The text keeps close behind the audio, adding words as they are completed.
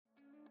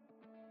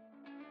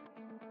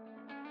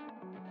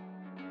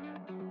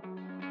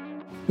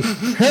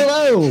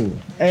Hello,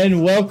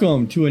 and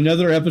welcome to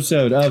another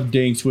episode of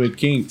Dinks with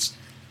Kinks.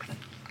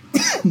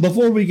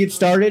 Before we get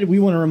started, we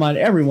want to remind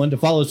everyone to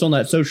follow us on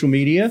that social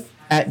media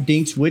at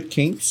Dinks with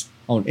Kinks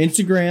on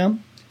Instagram,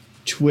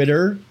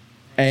 Twitter,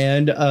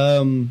 and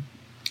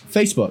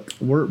Facebook.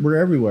 We're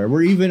everywhere.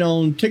 We're even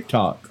on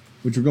TikTok,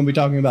 which we're going to be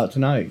talking about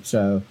tonight.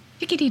 So,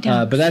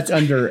 but that's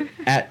under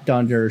at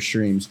Dondera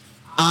Streams.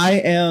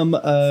 I am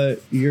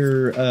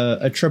your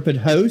intrepid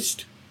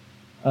host,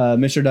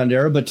 Mr.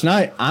 Dondera, but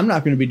tonight I'm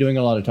not going to be doing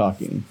a lot of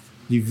talking.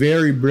 The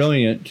very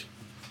brilliant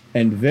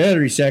and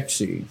very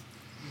sexy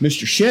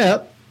Mr.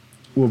 Shep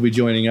will be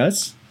joining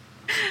us.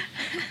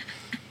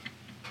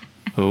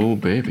 Oh,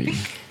 baby.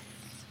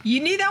 You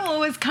knew that one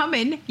was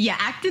coming. You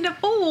acting a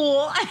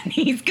fool, and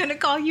he's going to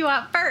call you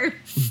out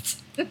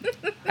first.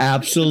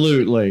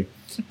 Absolutely.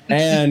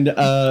 And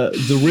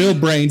the real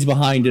brains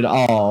behind it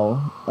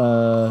all,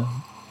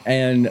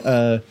 and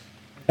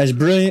as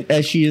brilliant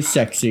as she is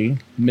sexy,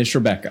 Miss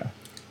Rebecca.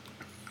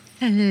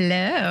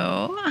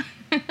 Hello.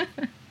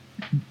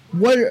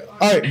 All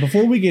right,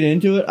 before we get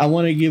into it, I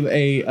want to give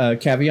a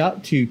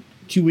caveat to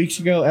 2 weeks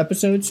ago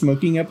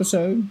smoking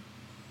episode.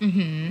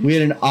 Mm-hmm. We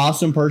had an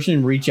awesome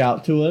person reach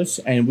out to us,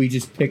 and we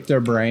just picked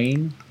their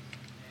brain.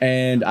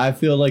 And I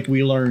feel like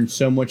we learned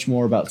so much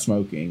more about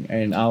smoking.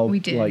 And I'll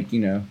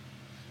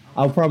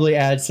probably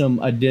add some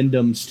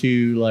addendums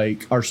to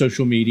like our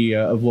social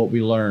media of what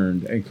we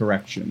learned and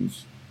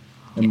corrections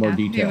in more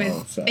detail.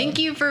 Thank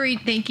you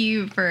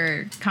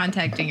for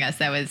contacting us.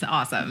 That was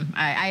awesome.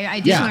 I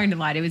did learn a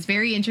lot. It was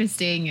very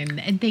interesting,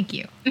 and thank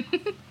you.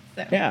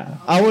 So. Yeah,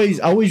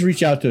 always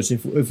reach out to us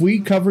if we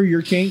cover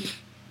your kink.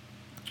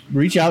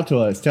 Reach out to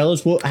us. Tell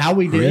us how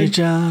we did. Reach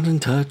out and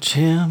touch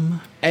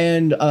him,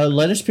 and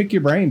let us pick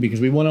your brain because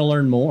we want to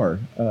learn more.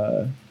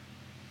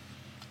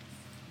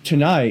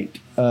 Tonight,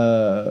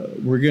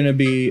 we're going to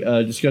be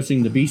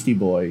discussing the Beastie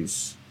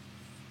Boys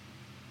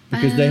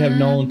because they have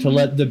known to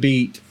let the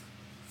beat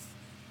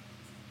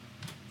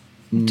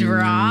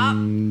drop.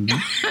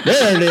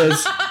 There it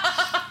is.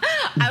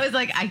 I was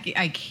like, I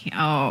can't.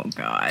 Oh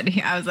God!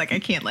 I was like, I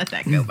can't let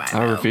that go by.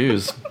 I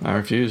refused.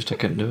 I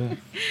couldn't do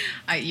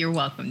it. You're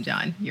welcome,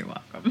 John. You're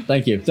welcome.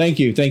 Thank you.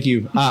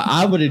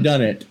 I would have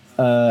done it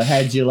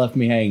had you left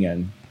me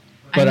hanging,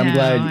 but I'm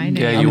glad.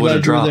 Yeah, you would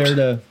have dropped.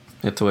 I'm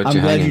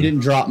glad you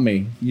didn't drop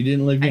me. You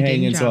didn't leave me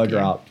hanging, so I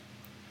dropped.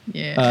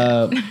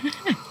 Yeah.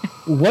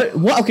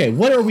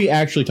 What are we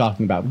actually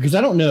talking about? Because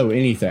I don't know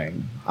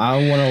anything.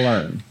 I want to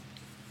learn.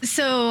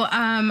 So,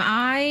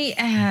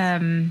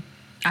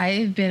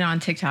 I've been on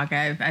TikTok.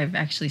 I've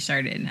actually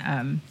started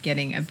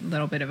getting a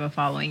little bit of a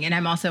following, and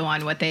I'm also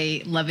on what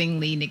they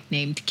lovingly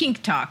nicknamed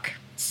Kink Talk.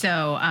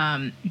 So,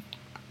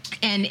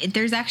 and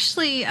there's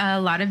actually a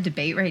lot of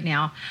debate right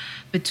now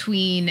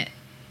between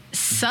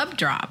sub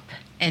drop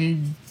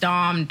and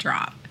dom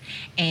drop,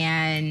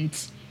 and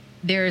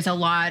there's a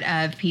lot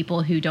of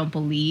people who don't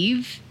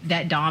believe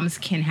that doms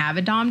can have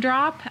a dom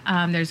drop.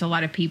 There's a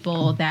lot of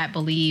people that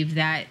believe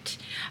that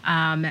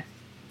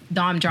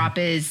dom drop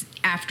is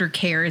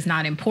aftercare is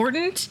not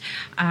important.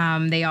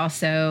 They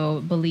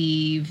also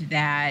believe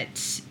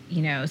that,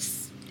 you know,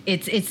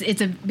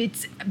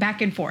 it's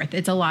back and forth.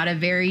 It's a lot of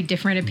very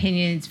different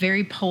opinions. It's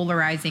very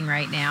polarizing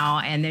right now,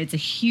 and it's a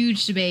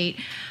huge debate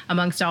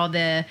amongst all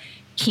the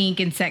kink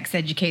and sex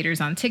educators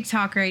on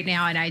TikTok right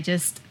now. And I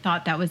just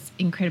thought that was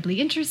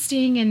incredibly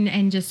interesting,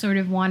 and just sort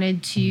of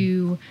wanted to,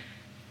 you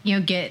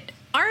know, get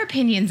our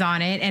opinions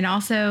on it. And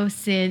also,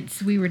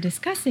 since we were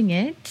discussing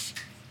it,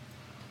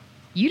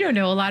 you don't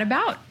know a lot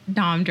about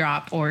dom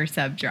drop or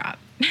sub drop.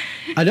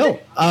 I don't.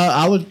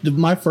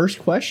 My first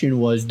question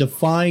was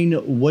define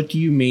what do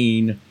you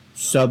mean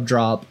sub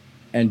drop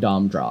and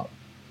dom drop?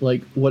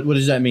 Like what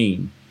does that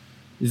mean?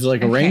 Is it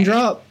like a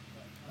raindrop?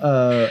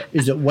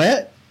 Is it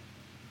wet?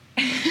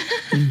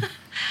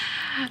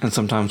 And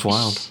sometimes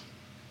wild.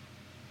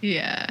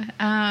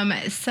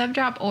 Yeah. Sub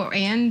drop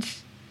and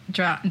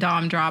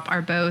dom drop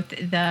are both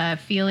the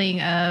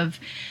feeling of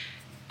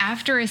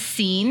after a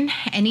scene,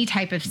 any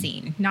type of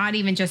scene, not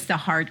even just the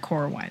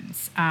hardcore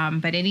ones,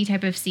 but any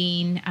type of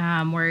scene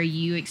where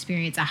you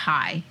experience a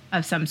high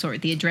of some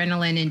sort, the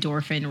adrenaline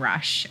endorphin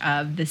rush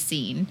of the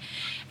scene.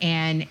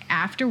 And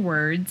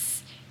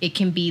afterwards, it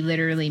can be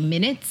literally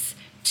minutes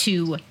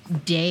to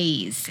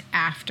days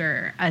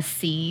after a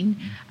scene.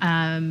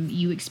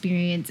 You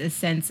experience a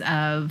sense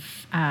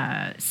of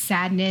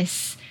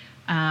sadness,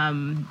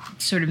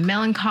 sort of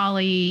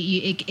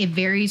melancholy. It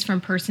varies from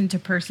person to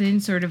person,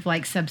 sort of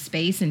like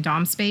subspace and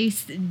dom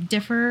space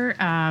differ.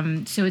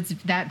 So it's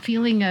that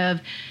feeling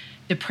of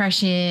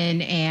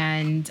depression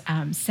and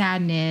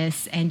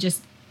sadness and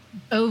just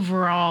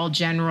overall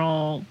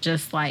general,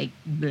 just like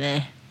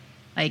bleh.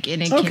 Like,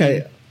 and it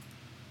okay. Can,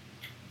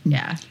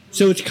 yeah.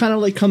 So it's kind of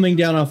like coming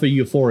down off a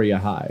euphoria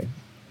high,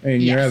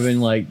 and you're having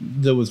like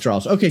the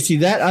withdrawals. Okay, see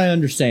that I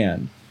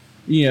understand.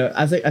 You know,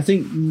 I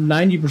think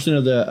 90%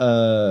 of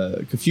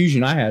the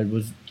confusion I had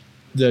was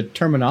the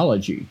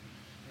terminology,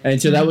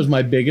 and so that was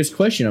my biggest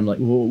question. I'm like,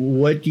 well,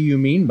 what do you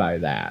mean by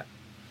that?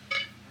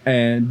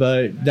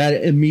 But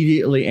that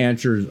immediately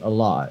answers a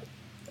lot.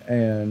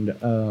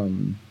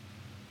 And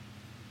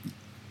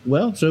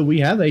well, so we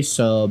have a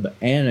sub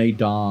and a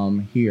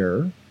dom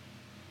here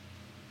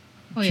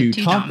to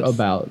talk doms.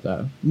 about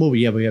that. Well,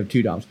 yeah, we have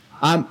two doms.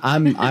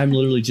 I'm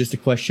literally just a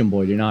question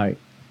boy tonight.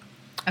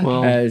 Okay.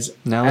 Well, As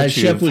now that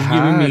Chef was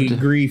giving me had-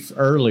 grief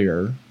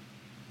earlier,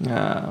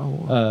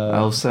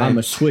 I'll say I'm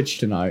a switch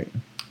tonight.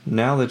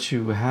 now that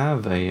you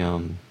have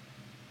an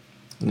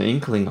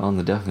inkling on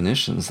the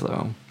definitions,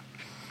 though,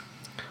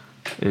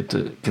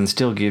 it can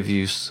still give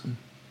you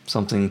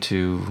something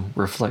to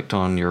reflect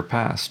on your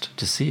past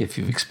to see if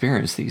you've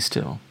experienced these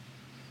still,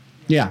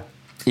 Yeah.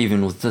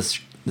 even with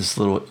this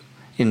little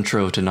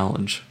intro to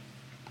knowledge.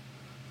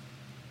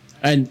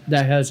 And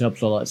that has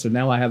helped a lot. So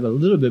now I have a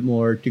little bit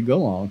more to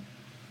go on.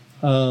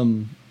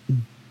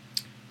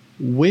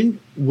 When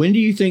do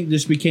you think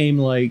this became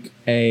like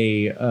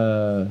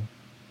a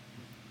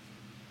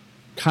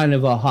kind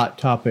of a hot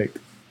topic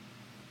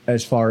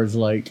as far as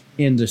like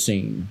in the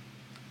scene?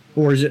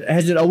 Or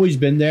has it always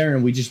been there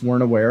and we just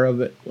weren't aware of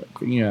it?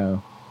 You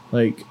know,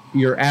 like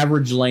your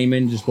average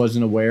layman just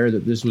wasn't aware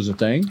that this was a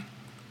thing?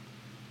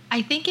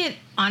 I think it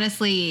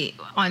honestly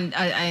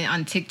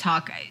on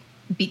TikTok,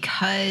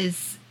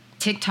 because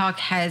TikTok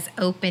has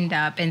opened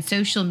up, and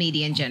social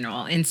media in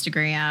general,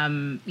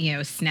 Instagram,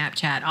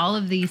 Snapchat, all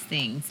of these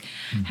things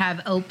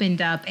have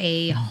opened up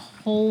a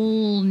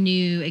whole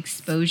new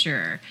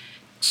exposure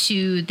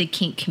to the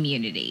kink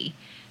community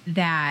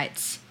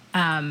that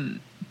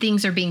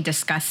things are being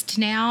discussed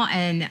now.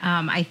 And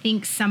I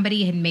think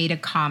somebody had made a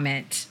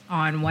comment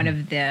on one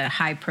of the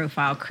high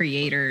profile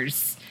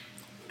creators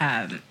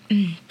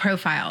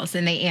profiles,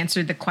 and they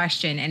answered the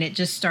question, and it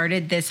just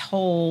started this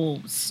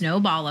whole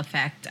snowball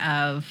effect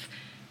of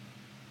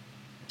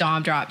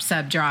dom drop,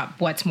 sub drop,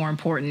 what's more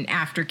important,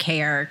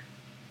 aftercare,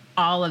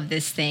 all of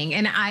this thing.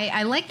 And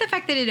I like the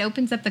fact that it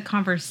opens up the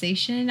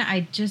conversation.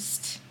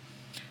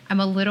 I'm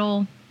a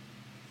little,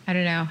 I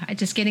don't know,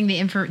 getting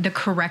the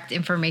correct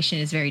information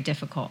is very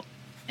difficult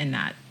in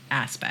that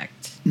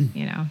aspect,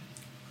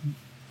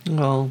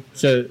 Well,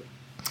 So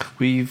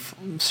we've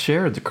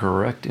shared the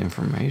correct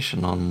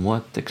information on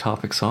what the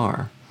topics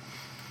are.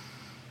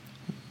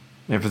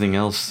 Everything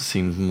else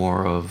seems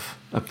more of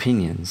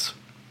opinions,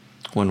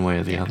 one way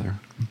or the other.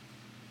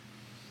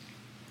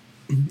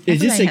 is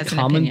this Everybody a has an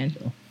common?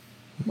 opinion.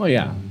 Well,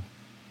 yeah.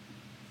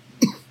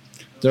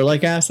 They're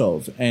like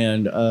assholes,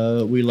 and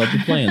we love to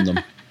play in them.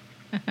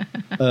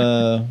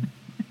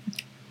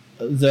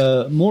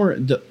 The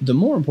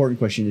more important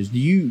question is: do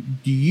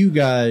you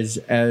guys,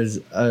 as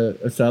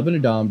a sub and a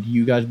dom, do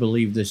you guys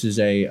believe this is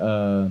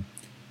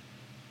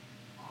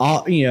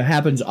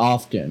happens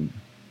often,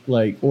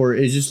 like, or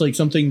is this like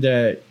something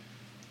that?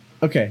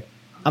 Okay,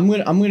 I'm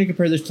gonna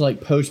compare this to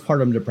like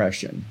postpartum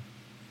depression.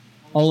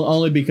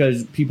 Only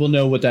because people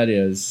know what that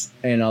is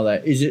and all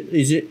that. Is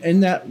it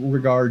in that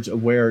regards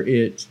of where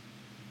it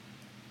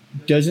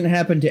doesn't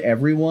happen to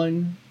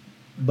everyone,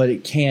 but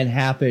it can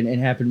happen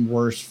and happen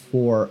worse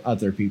for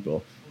other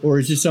people? Or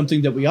is this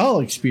something that we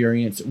all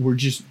experience? We're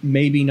just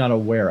maybe not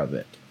aware of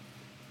it.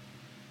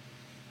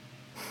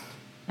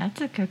 That's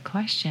a good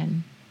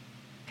question,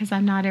 because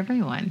I'm not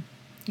everyone.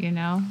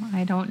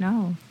 I don't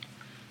know.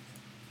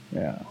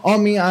 Yeah. I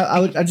mean,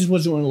 I just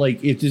wasn't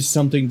like, if this is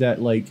something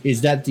that like,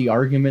 is that the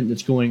argument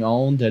that's going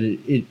on, that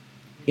it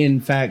in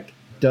fact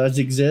does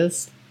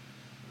exist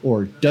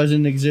or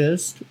doesn't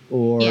exist,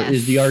 or Yes.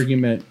 is the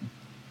argument?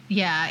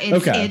 Yeah,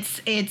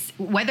 it's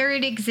whether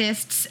it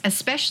exists,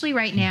 especially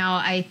right now,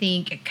 I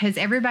think, because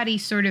everybody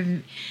sort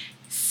of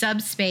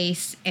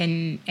subspace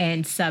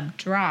and sub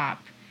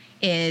drop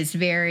is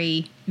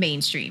very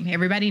mainstream.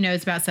 Everybody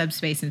knows about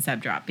subspace and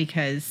sub drop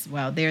because,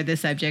 well, they're the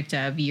subject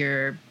of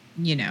your,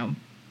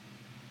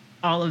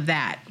 all of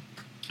that.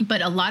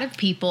 But a lot of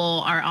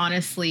people are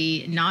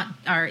honestly not.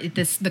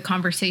 The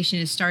conversation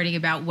is starting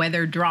about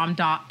whether dom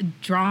drop.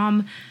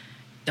 Drum.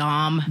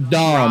 Come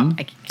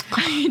Come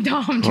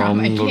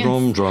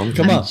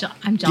on.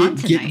 I'm John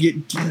tonight.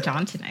 I'm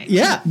John tonight.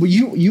 Yeah, well,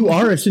 you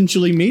are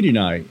essentially me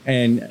tonight,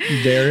 and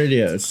there it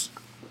is.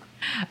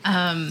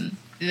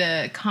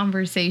 The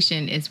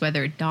conversation is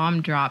whether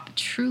dom drop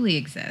truly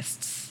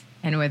exists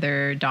and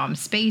whether dom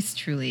space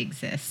truly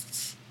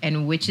exists,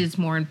 and which is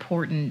more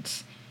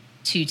important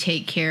to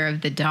take care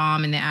of the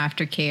dom and the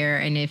aftercare.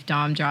 And if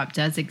dom drop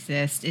does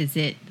exist, is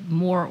it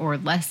more or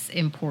less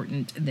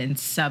important than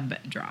sub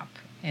drop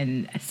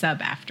and sub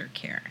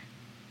aftercare?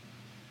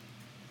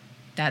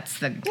 That's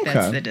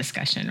the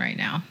discussion right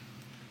now.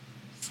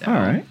 So. All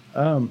right.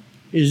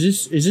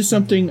 Is this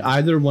something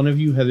either one of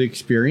you have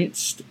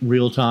experienced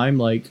real time,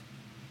 like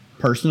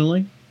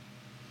personally?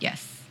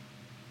 Yes.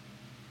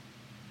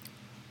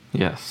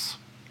 Yes.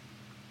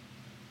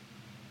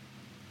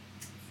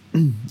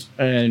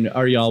 And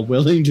are y'all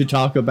willing to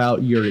talk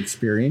about your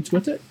experience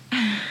with it?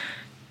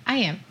 I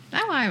am.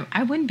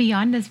 I wouldn't be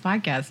on this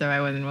podcast if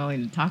I wasn't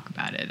willing to talk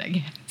about it, I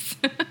guess.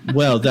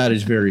 Well, that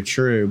is very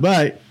true.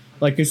 But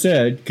like I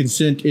said,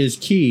 consent is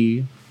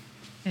key.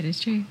 That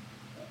is true.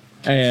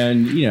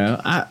 And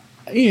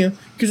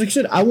because like I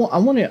said, I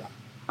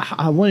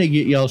I want to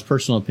get y'all's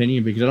personal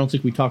opinion because I don't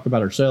think we talk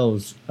about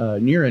ourselves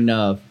near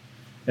enough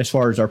as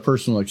far as our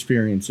personal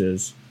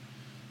experiences.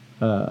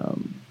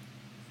 And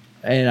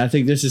I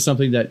think this is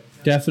something that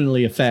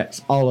definitely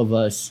affects all of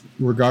us,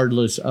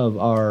 regardless of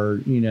our,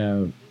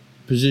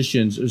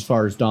 positions as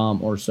far as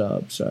Dom or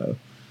sub. So,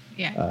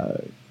 Yeah.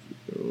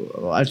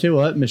 I tell you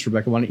what, Miss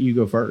Rebecca, why don't you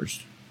go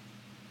first?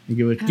 And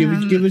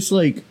give us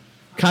like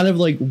kind of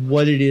like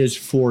what it is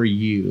for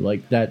you,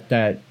 like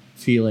that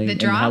feeling. The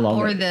and how drop long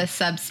or the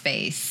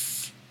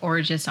subspace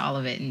or just all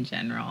of it in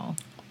general?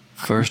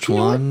 First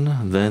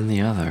one, then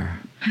the other.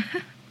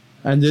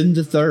 And then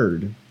the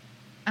third.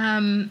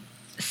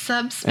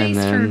 Subspace And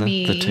then for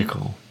me. the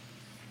tickle.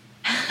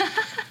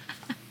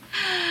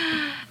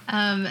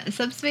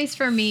 Subspace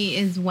for me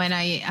is when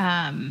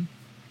I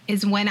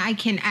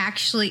can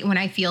actually, when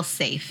I feel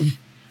safe.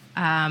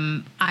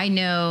 I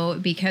know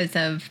because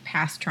of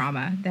past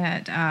trauma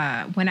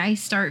that when I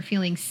start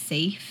feeling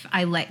safe,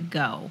 I let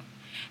go.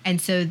 And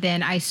so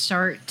then I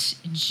start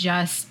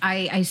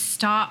I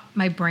stop,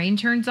 my brain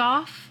turns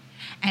off,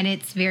 and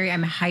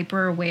I'm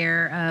hyper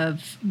aware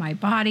of my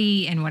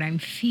body and what I'm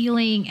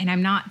feeling, and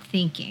I'm not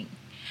thinking.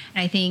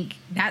 And I think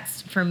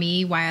that's, for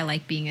me, why I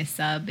like being a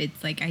sub.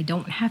 It's like I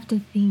don't have to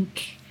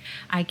think.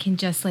 I can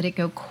just let it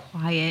go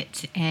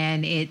quiet,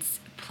 and it's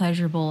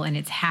pleasurable, and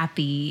it's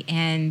happy,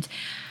 and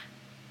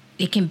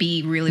it can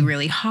be really,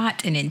 really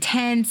hot and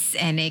intense,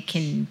 and it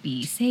can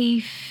be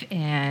safe,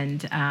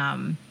 and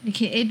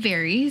it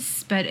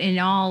varies. But in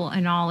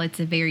all, it's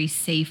a very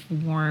safe,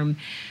 warm,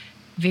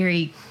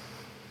 very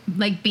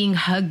like being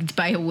hugged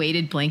by a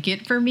weighted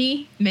blanket for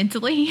me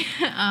mentally.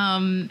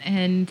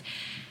 And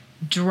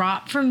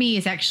drop for me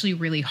is actually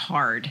really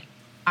hard.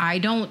 I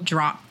don't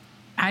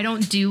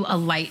do a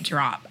light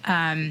drop.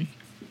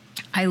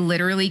 I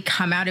literally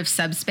come out of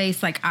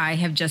subspace like I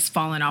have just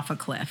fallen off a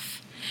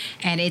cliff,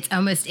 and it's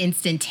almost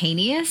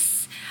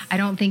instantaneous. I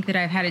don't think that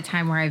I've had a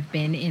time where I've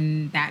been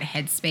in that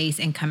headspace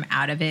and come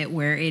out of it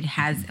where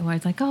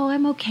it's like, oh,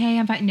 I'm okay,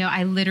 I'm fine. No,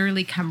 I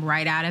literally come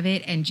right out of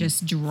it and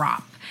just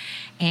drop.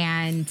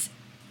 And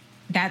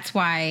that's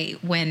why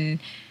when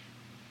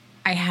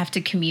I have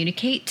to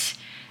communicate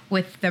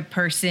with the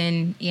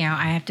person,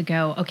 I have to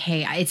go,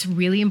 okay, it's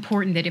really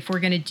important that if we're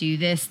going to do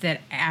this,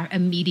 that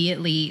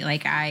immediately,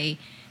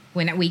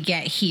 when we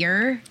get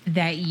here,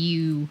 that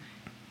you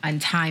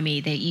untie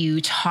me, that you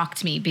talk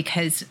to me,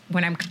 because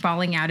when I'm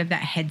falling out of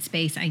that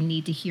headspace, I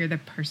need to hear the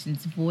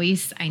person's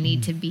voice. I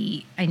need to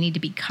be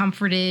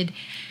comforted.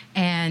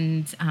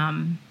 And,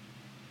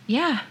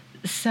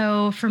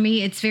 so for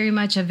me, it's very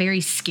much a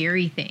very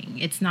scary thing.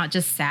 It's not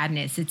just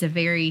sadness. It's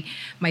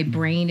my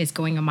brain is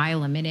going a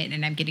mile a minute,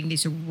 and I'm getting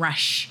this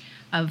rush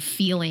of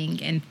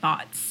feeling and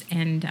thoughts.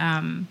 And,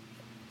 and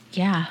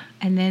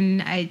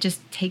then it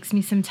just takes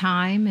me some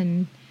time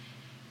and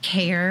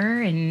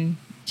care, and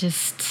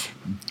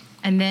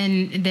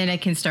then I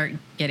can start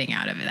getting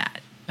out of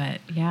that.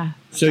 But yeah.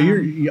 So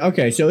you're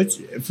okay. So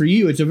it's for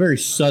you, it's a very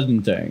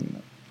sudden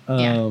thing.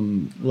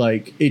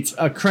 Like it's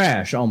a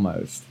crash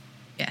almost.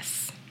 Yes.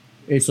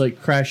 It's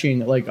like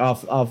crashing, like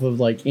off of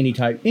like any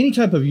type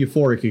of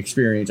euphoric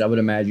experience. I would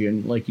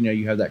imagine, like,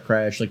 you have that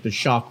crash, like the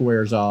shock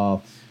wears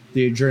off,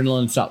 the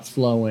adrenaline stops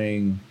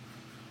flowing.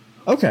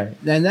 Okay,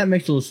 and that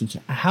makes a little sense.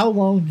 How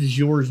long does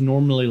yours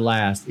normally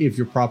last if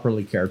you're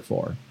properly cared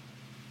for?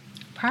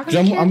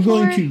 I'm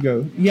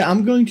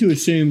going to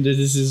assume that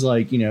this is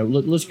like,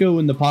 let's go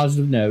in the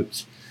positive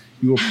notes.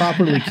 You were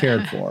properly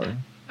cared for.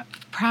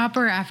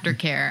 Proper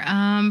aftercare.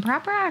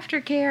 Proper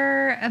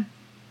aftercare.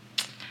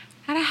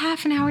 About a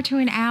half an hour to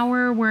an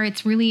hour where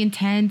it's really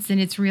intense and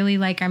it's really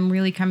like I'm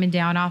really coming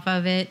down off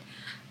of it.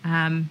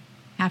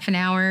 Half an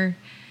hour,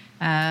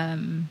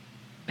 about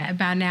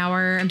an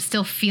hour. I'm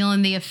still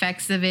feeling the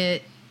effects of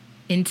it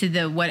into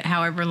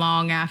however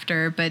long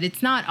after, but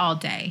it's not all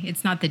day.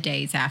 It's not the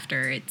days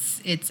after.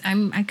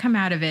 I come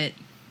out of it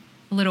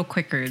a little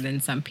quicker than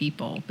some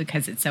people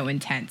because it's so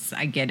intense.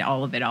 I get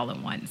all of it all at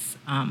once.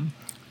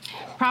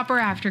 Proper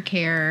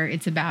aftercare,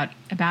 it's about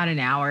an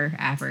hour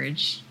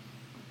average.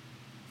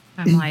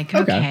 I'm like,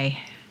 okay,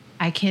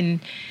 I can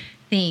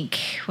think,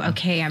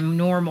 okay, I'm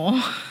normal.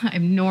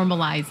 I'm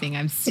normalizing.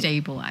 I'm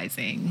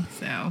stabilizing.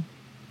 So,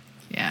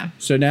 yeah.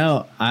 So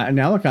now I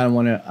kind of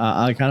want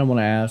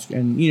to ask,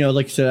 and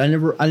like I said, I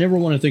never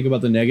want to think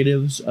about the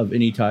negatives of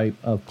any type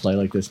of play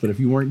like this. But if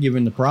you weren't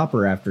given the proper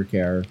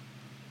aftercare,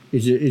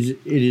 is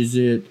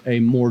it a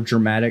more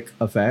dramatic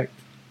effect?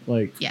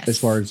 Like, yes, as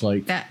far as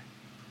like that,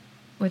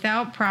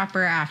 without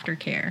proper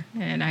aftercare,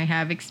 and I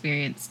have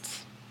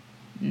experienced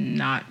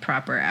not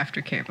proper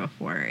aftercare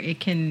before,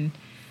 it can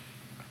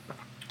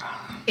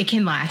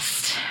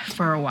last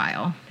for a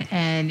while,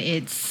 and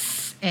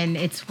it's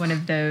one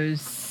of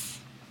those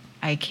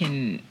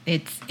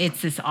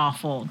it's this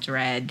awful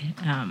dread.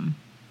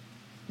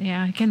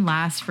 It can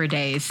last for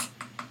days.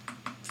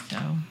 So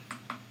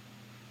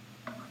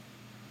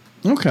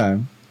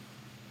okay,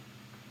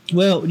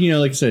 well,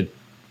 like I said,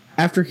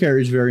 aftercare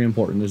is very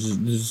important. This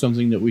is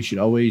something that we should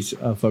always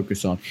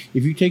focus on.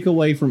 If you take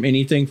away from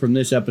anything from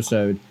this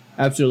episode,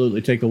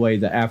 absolutely take away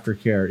the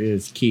aftercare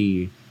is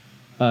key.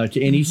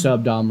 to any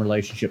sub-dom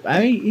relationship. I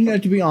mean, you know,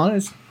 to be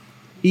honest,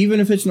 even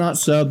if it's not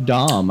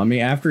sub-dom, I mean,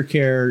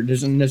 aftercare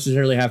doesn't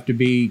necessarily have to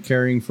be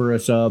caring for a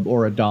sub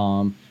or a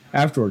dom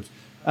afterwards.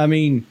 I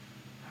mean,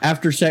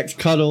 after sex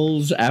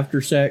cuddles, after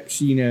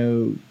sex, you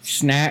know,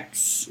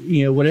 snacks,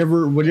 you know,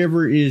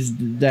 whatever is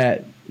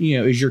that, you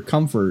know, is your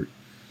comfort,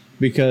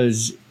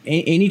 because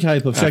any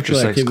type of After sexual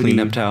sex, activity.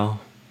 cleanup towel,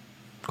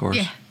 of course.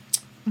 Yeah.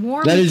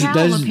 Warm That is- towel,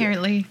 that is-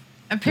 apparently.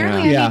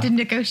 Apparently, Yeah. I need to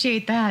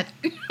negotiate that.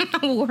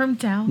 Warm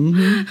towel.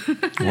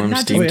 Warm Not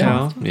steam just-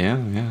 towel. Yeah,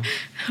 yeah.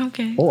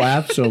 Okay. Oh,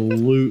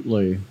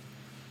 absolutely.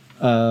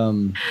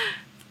 But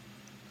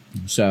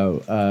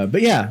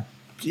yeah,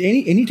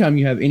 anytime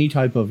you have any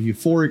type of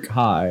euphoric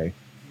high,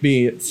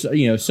 be it,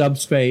 you know,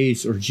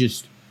 subspace or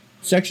just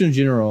sex in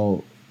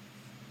general,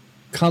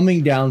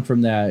 coming down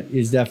from that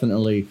is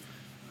definitely,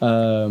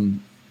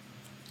 and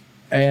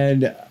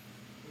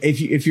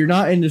if you're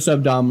not into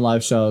subdom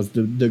lifestyles,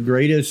 the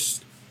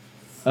greatest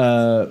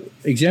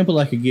example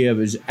I could give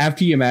is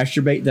after you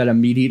masturbate, that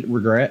immediate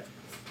regret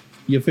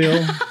you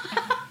feel.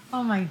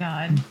 Oh my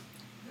God.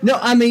 No,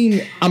 I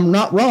mean, I'm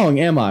not wrong,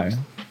 am I?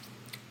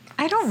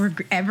 I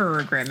don't ever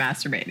regret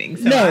masturbating.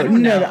 So No, I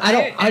don't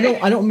know.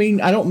 I don't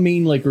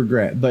mean like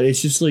regret, but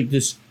it's just like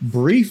this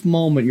brief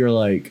moment you're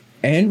like,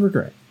 and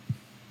regret.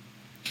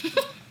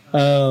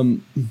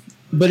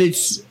 But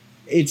it's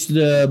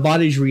the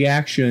body's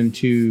reaction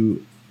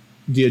to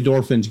the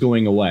endorphins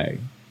going away.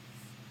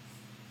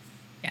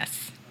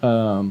 Yes.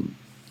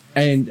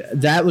 And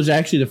that was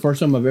actually the first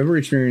time I've ever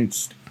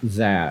experienced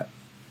that.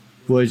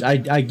 Was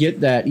I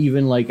get that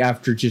even like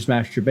after just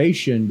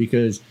masturbation,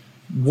 because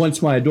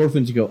once my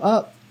endorphins go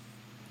up,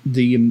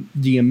 the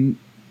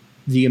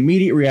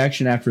immediate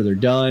reaction after they're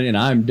done and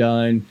I'm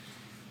done,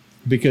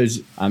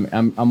 because I'm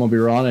gonna be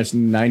real honest,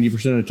 90%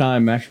 of the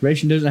time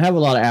masturbation doesn't have a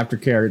lot of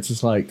aftercare. It's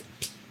just like,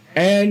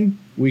 and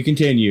we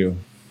continue.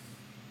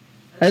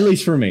 At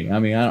least for me. I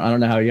mean, I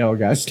don't know how y'all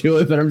guys do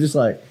it, but I'm just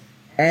like,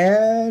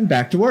 and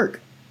back to work.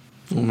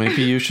 Well,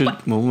 maybe you should.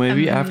 Well,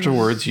 maybe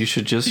afterwards you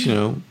should just, you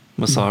know,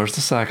 massage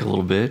the sack a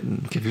little bit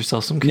and give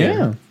yourself some care.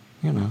 Yeah.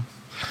 You know.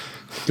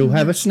 Go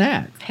have a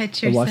snack.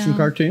 Pet Or watch some yourself.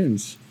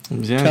 cartoons.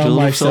 Yeah. Tell do a little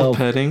myself-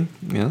 self-petting.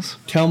 Yes.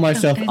 Tell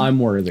myself Okay. I'm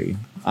worthy.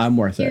 I'm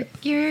worth it.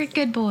 You're a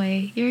good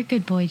boy. You're a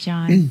good boy,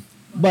 John.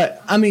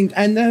 But I mean,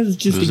 and that was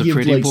just Who's to a give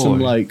pretty like some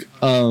boy? like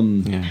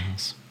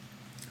Yes.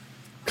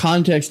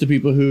 context to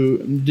people who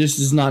this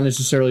is not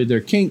necessarily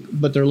their kink,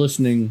 but they're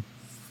listening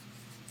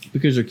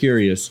because they're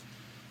curious.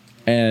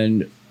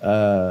 And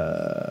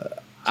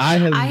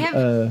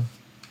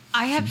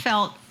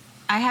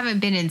I haven't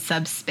been in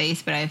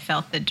subspace, but I've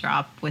felt the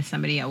drop with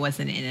somebody I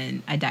wasn't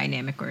in a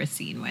dynamic or a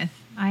scene with.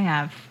 I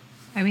have.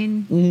 I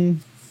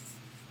mean,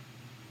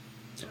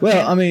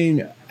 well, I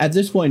mean, at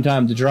this point in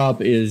time, the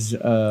drop is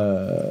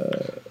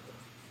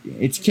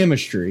it's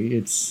chemistry.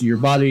 It's your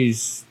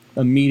body's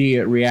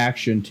immediate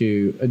reaction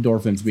to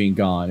endorphins being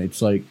gone.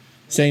 It's like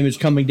same as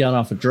coming down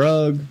off a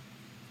drug.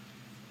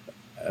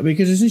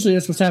 Because essentially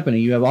that's what's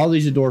happening. You have all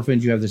these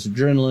endorphins, you have this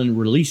adrenaline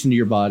released into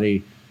your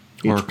body.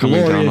 Or It's coming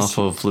down glorious.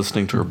 off of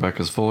listening to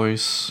Rebecca's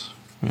voice.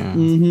 Yeah.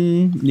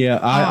 Yeah,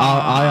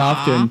 I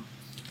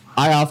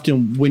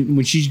often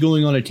when she's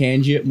going on a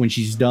tangent, when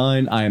she's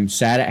done, I am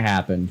sad it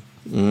happened.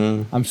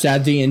 I'm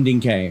sad the ending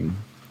came.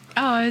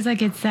 oh, I was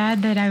like, it's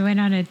sad that I went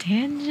on a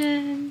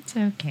tangent.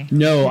 Okay.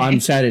 No, Okay.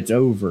 I'm sad it's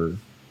over.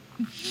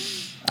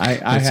 I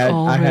had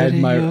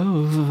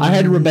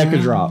already Rebecca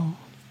drop.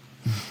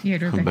 You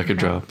had Rebecca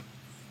drop.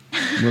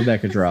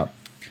 Rebecca drop.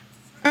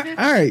 All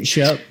right,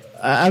 Shep.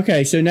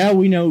 Okay, so now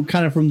we know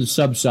kind of from the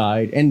sub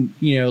side, and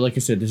you know, like I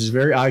said, this is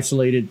very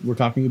isolated. We're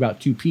talking about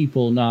two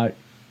people, not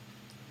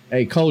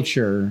a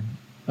culture.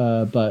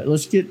 But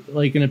let's get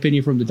like an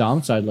opinion from the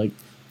dom side. Like,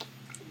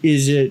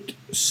 is it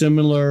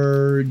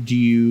similar? Do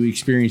you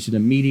experience it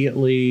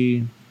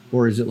immediately,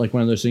 or is it like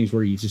one of those things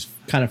where you just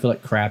kind of feel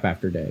like crap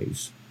after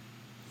days?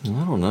 I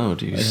don't know.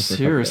 Do you Right after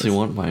seriously Rebecca's.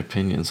 want my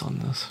opinions on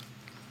this?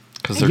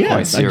 Because they're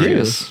Yes, quite I do.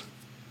 serious.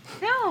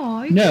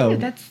 No, No,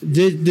 that's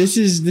this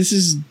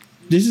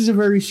is a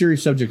very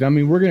serious subject. I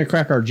mean, we're gonna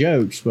crack our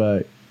jokes,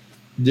 but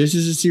this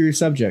is a serious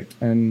subject,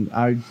 and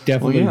I Well,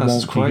 definitely yeah, want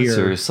it's to quite a hear.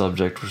 serious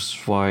subject, which is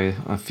why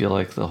I feel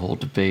like the whole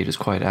debate is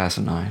quite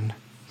asinine.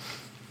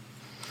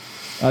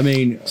 I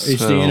mean, it's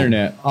So- the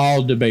internet.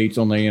 All debates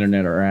on the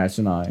internet are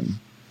asinine.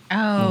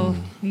 oh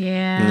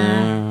yeah.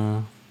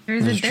 No.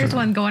 There's That's there's true.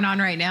 one going on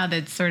right now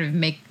that's sort of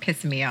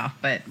pissing me off,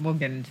 but we'll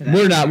get into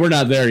that. We're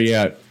not there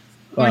yet.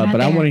 We're not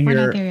But I there. want to We're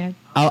hear. not there yet.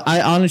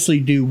 I honestly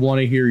do want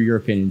to hear your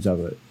opinions of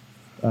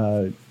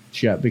it,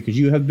 Shep, because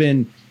you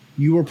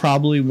were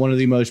probably one of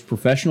the most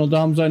professional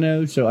doms I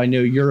know. So I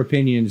know your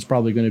opinion is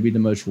probably going to be the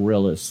most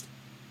realist.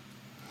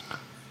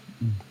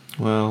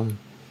 Well,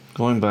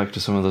 going back to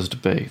some of those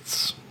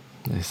debates,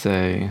 they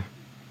say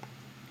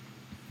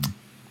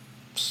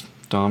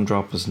dom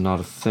drop is not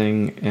a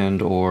thing,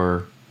 and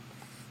or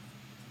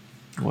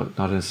what,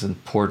 not as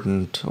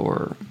important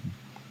or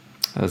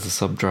as the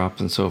sub drop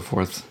and so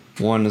forth.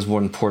 One is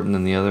more important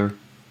than the other.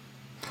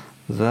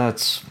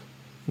 That's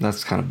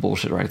kind of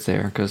bullshit right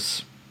there,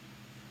 because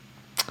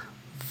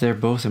they're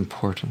both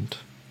important.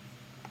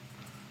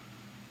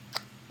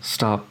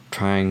 Stop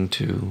trying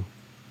to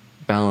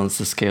balance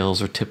the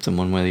scales or tip them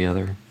one way or the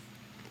other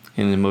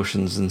in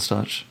emotions and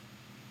such.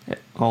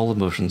 All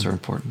emotions are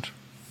important.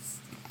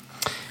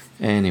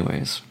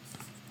 Anyways,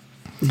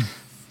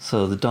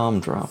 so the Dom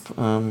drop.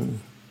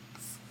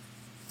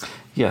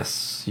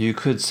 Yes, you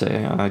could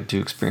say I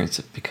do experience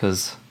it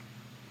because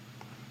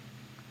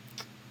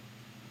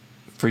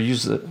for you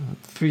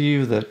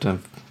that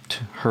have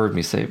heard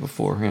me say it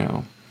before, you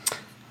know,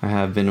 I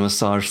have been a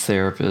massage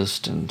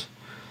therapist and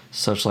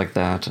such like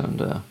that,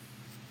 and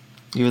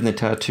even the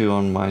tattoo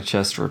on my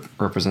chest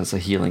represents a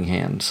healing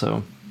hand,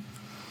 so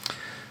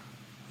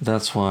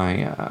that's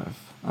why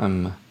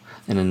I'm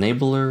an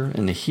enabler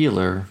and a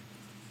healer,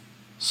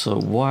 so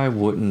why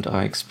wouldn't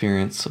I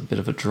experience a bit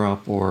of a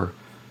drop or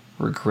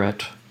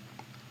regret,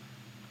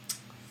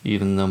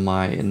 even though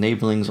my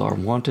enablings are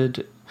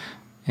wanted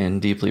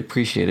and deeply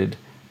appreciated?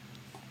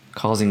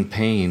 Causing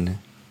pain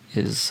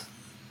is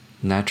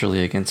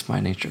naturally against my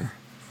nature.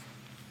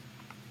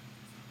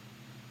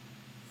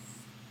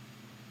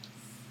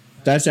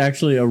 That's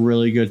actually a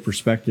really good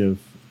perspective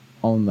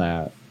on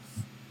that,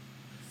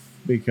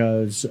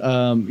 because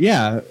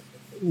yeah,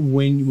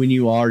 when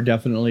you are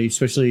definitely,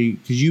 especially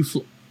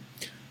because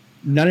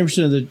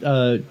 90% of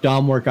the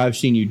Dom work I've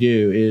seen you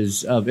do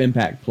is of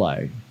impact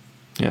play.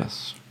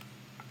 Yes.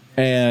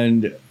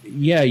 And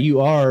yeah,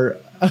 you are.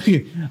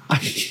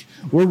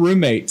 We're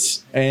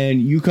roommates,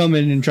 and you come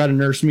in and try to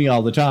nurse me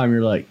all the time.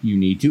 You're like, you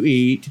need to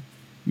eat,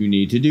 you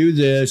need to do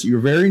this. You're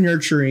very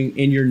nurturing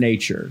in your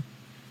nature,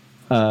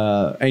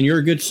 and you're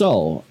a good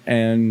soul.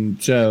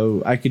 And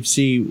so I could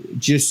see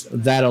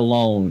just that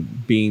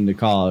alone being the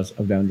cause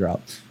of Downdrop.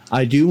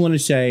 I do want to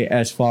say,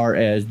 as far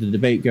as the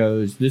debate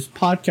goes, this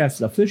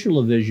podcast's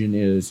official vision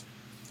is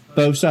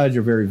both sides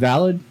are very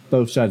valid,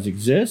 both sides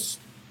exist,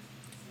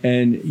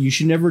 and you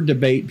should never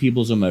debate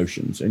people's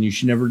emotions, and you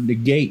should never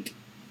negate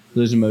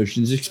those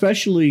emotions,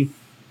 especially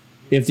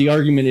if the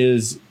argument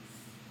is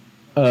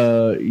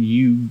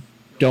you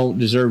don't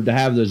deserve to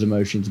have those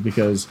emotions,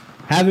 because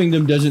having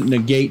them doesn't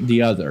negate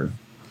the other.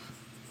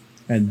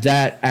 And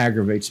that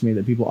aggravates me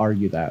that people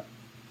argue that.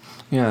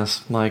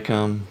 Yes, like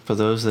for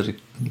those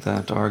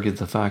that argue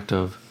the fact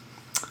of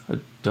a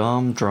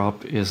Dom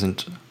drop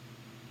isn't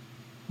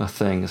a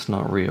thing, it's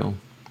not real.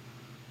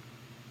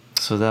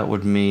 So that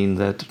would mean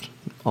that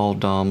all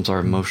Doms are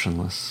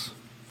emotionless.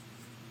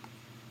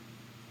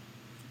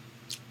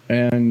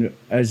 And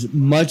as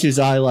much as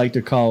I like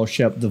to call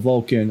Shep the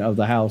Vulcan of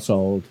the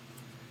household,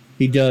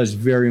 he does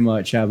very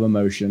much have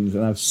emotions,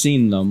 and I've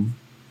seen them.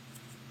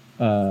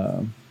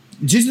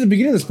 Just at the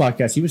beginning of this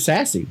podcast, he was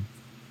sassy.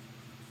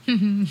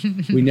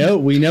 we know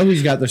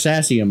he's got the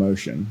sassy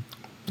emotion.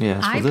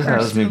 Yes, but this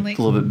has me a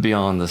little bit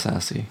beyond the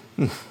sassy.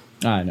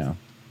 I know.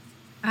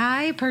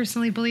 I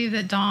personally believe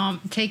that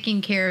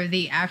taking care of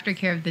the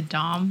aftercare of the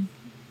Dom,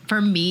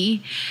 for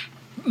me,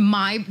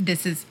 I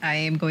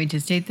am going to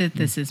state that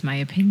this is my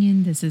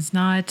opinion. This is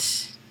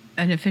not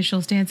an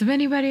official stance of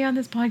anybody on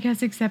this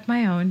podcast except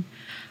my own.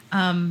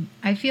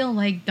 I feel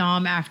like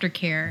Dom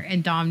aftercare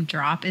and Dom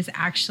drop is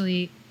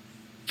actually,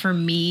 for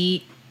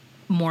me,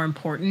 more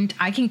important.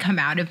 I can come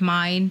out of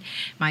mine.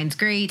 Mine's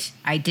great.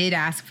 I did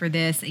ask for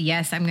this.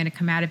 Yes, I'm going to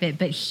come out of it.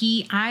 But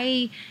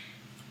I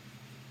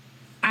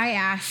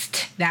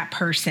asked that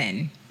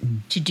person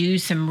to do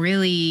some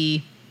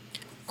really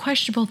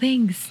questionable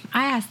things.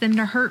 I asked them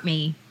to hurt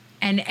me,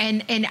 and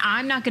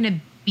I'm not going to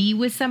be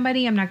with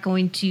somebody. I'm not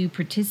going to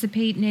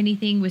participate in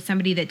anything with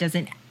somebody that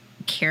doesn't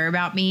care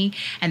about me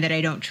and that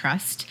I don't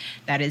trust.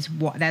 That's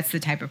the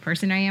type of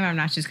person I am. I'm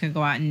not just going to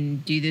go out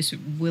and do this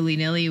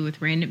willy-nilly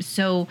with random.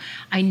 So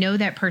I know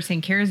that person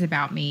cares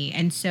about me,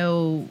 and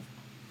so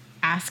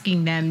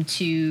asking them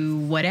to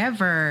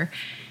whatever.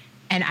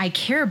 And I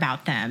care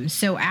about them.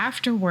 So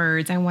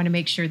afterwards, I want to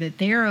make sure that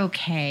they're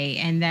okay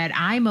and that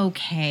I'm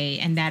okay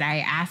and that I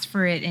asked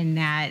for it, and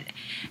that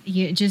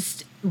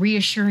just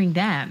reassuring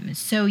them.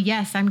 So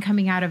yes, I'm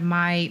coming out of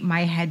my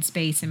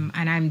headspace and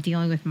I'm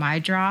dealing with my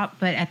drop.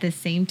 But at the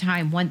same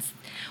time, once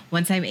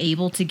I'm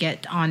able to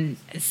get on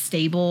a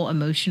stable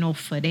emotional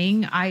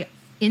footing, I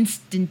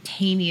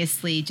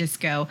instantaneously just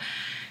go,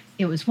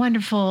 it was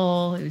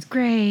wonderful. It was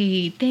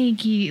great.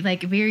 Thank you.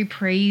 Like very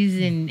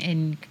praise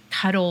and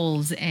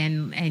cuddles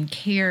and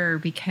care,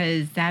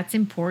 because that's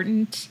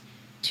important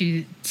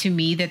to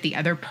me, that the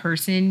other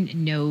person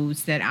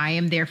knows that I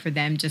am there for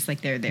them just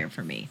like they're there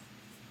for me.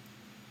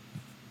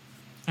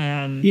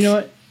 And you know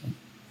what?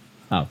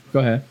 Oh, go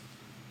ahead.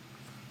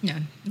 Yeah.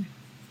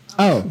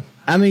 Oh,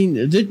 I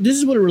mean, this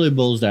is what it really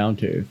boils down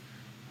to.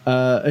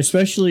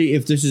 Especially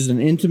if this is an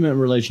intimate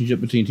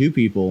relationship between two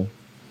people.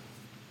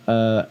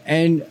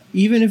 And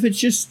even if it's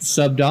just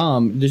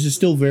sub-dom, this is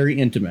still very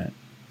intimate.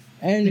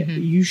 And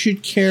you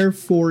should care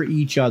for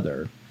each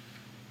other.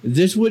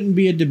 This wouldn't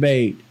be a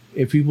debate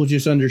if people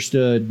just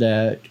understood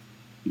that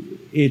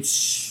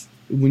it's,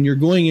 when you're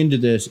going into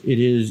this, it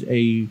is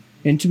a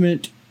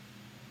intimate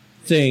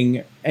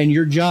thing, and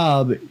your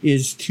job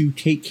is to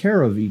take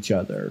care of each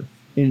other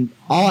in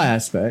all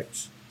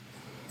aspects.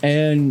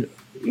 And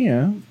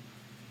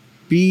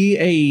be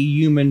a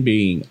human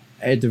being.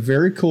 At the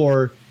very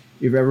core,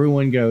 if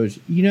everyone goes,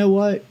 you know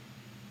what?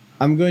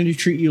 I'm going to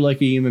treat you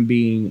like a human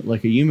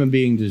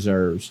being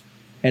deserves.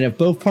 And if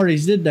both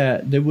parties did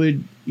that, they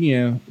would,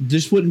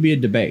 this wouldn't be a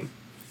debate.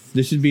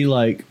 This would be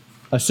like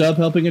a sub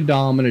helping a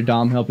dom and a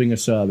dom helping a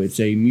sub. It's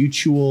a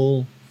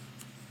mutual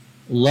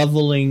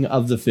leveling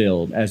of the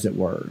field, as it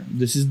were.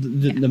 This is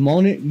the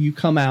moment you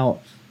come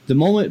out, the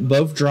moment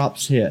both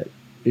drops hit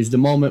is the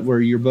moment where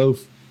you're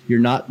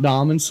not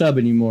dom and sub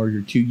anymore.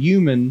 You're two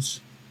humans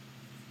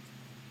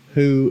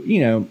who,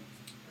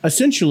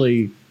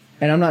 essentially,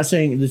 and I'm not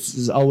saying this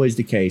is always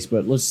the case,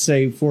 but let's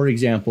say, for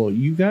example,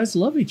 you guys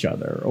love each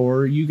other,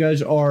 or you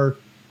guys are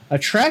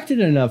attracted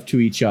enough to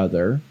each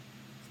other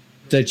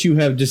that you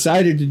have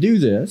decided to do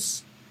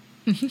this.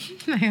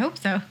 I hope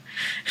so.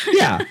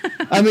 Yeah.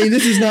 I mean,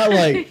 this is not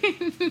like,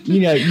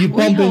 you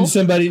bump into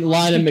somebody in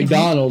line at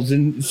McDonald's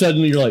and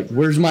suddenly you're like,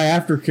 where's my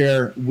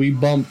aftercare? We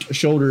bumped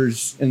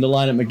shoulders in the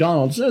line at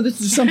McDonald's. No,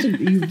 this is something that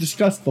you've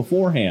discussed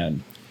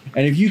beforehand.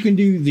 And if you can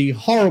do the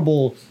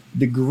horrible,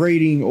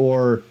 degrading,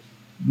 or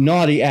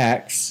naughty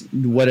acts,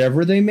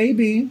 whatever they may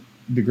be,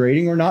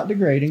 degrading or not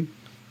degrading,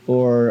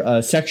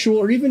 or sexual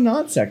or even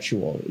not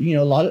sexual,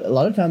 a lot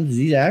of times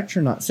these acts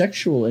are not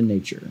sexual in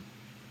nature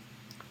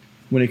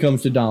when it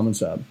comes to dom and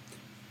sub.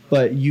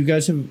 But you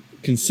guys have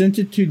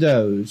consented to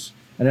those,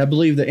 and I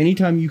believe that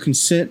anytime you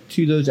consent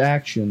to those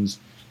actions,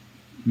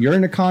 you're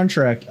in a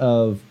contract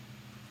of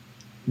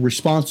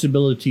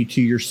responsibility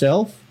to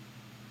yourself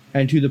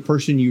and to the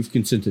person you've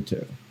consented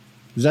to.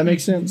 Does that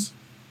make sense?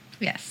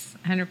 Yes,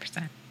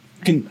 100%.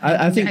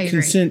 I think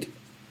consent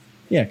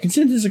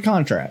is a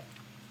contract.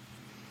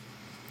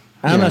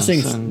 I'm not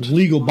saying it's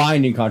legal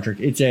binding contract.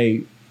 It's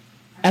a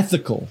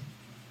ethical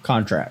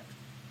contract.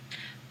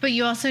 But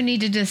you also need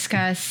to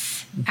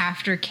discuss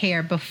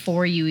aftercare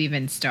before you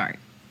even start.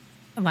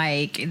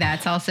 Like,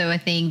 that's also a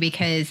thing,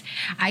 because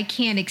I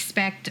can't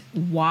expect,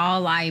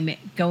 while I'm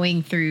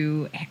going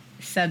through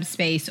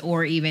subspace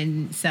or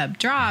even sub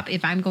drop,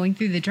 if I'm going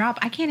through the drop,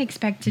 I can't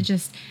expect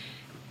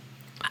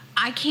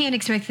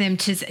them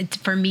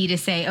for me to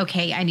say,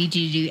 okay, I need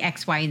you to do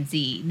X, Y, and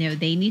Z. No,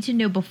 they need to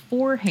know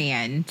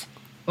beforehand,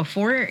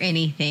 before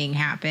anything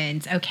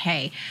happens,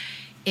 okay,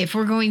 if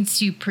we're going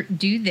to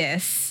do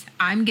this,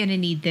 I'm going to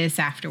need this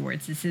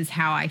afterwards. This is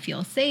how I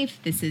feel safe.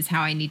 This is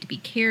how I need to be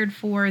cared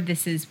for.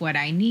 This is what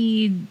I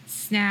need.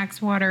 Snacks,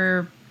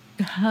 water,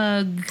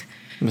 hug.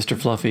 Mr.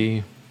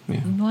 Fluffy.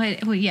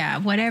 Yeah.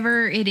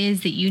 Whatever it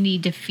is that you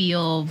need to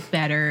feel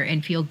better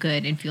and feel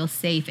good and feel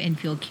safe and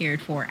feel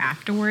cared for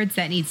afterwards,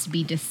 that needs to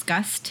be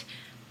discussed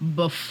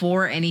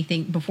before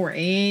anything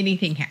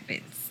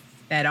happens.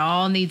 That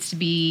all needs to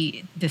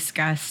be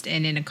discussed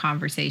and in a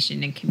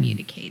conversation and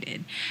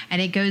communicated.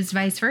 And it goes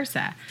vice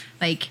versa.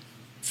 Like,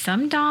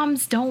 some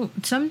doms don't,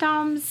 I'm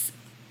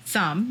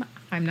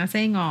not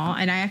saying all.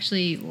 And I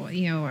actually,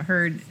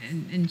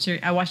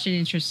 I watched an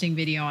interesting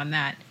video on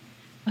that.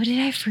 Oh, did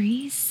I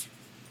freeze?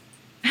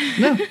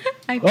 No.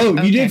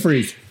 You did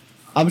freeze.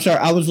 I'm sorry.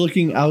 I was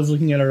looking at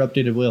our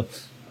updated wheel.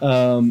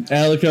 And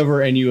I looked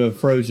over and you have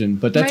frozen,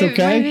 but that's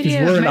okay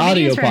because we're an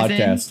audio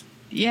podcast.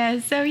 Yeah.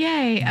 So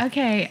yay.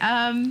 Okay.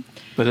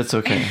 But it's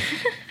okay.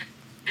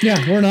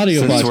 Yeah, we're an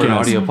audio podcast. Since we're an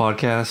audio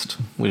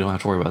podcast, we don't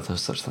have to worry about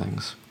those such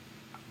things.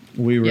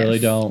 We really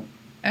don't.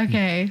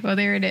 Okay. Well,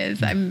 there it is.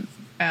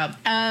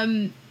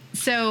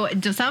 So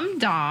some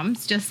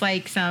doms, just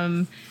like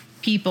some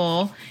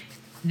people,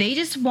 they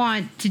just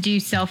want to do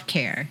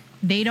self-care.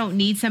 They don't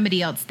need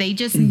somebody else. They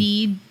just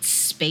need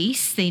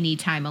space. They need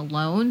time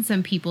alone.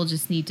 Some people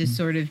just need to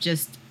sort of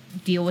just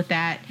deal with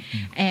that.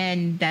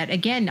 And that,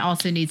 again,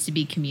 also needs to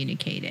be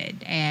communicated.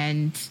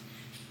 And,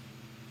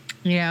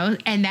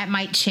 and that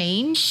might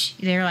change.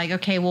 They're like,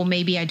 okay, well,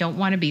 maybe I don't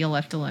want to be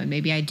left alone.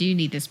 Maybe I do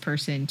need this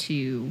person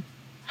to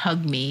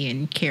hug me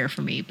and care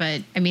for me.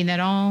 But, I mean,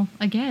 that all,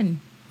 again,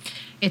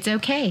 it's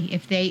okay.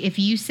 If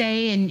you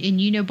say and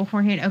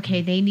beforehand,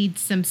 okay, they need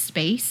some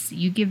space,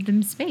 you give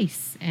them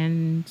space.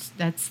 And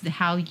that's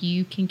how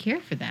you can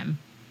care for them.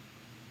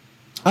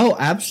 Oh,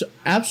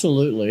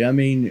 absolutely. I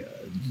mean,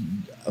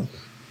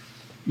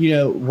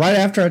 right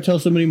after I tell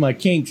somebody my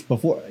kinks,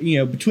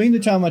 between the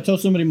time I tell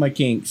somebody my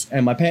kinks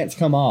and my pants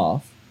come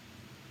off,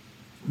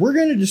 we're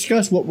going to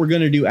discuss what we're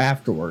going to do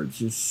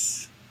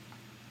afterwards.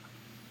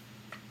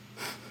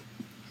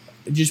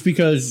 Just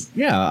because,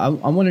 I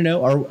want to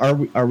know, are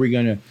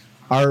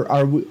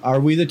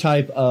we the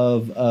type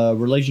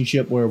of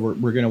relationship where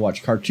we're going to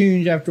watch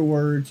cartoons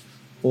afterwards,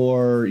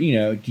 or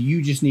do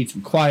you just need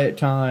some quiet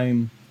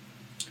time?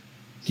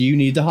 Do you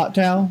need the hot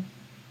towel?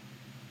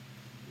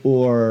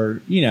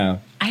 Or I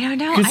don't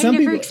know. I've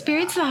never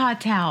experienced the hot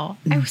towel.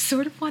 I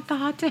sort of want the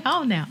hot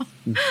towel now.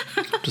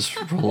 Just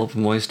roll up a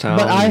moist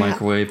towel in the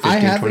microwave,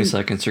 15-20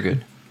 seconds, you're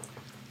good.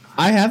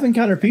 I have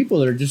encountered people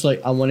that are just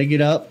like, I want to get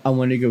up, I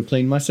want to go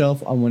clean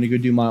myself, I want to go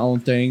do my own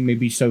thing,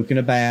 maybe soak in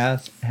a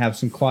bath, have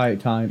some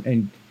quiet time,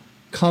 and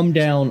come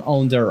down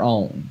on their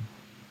own.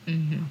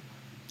 Mm-hmm.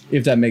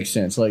 If that makes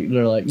sense. Like,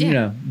 they're like,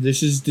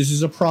 this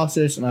is a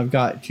process, and I've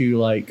got to,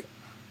 like,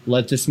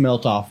 let this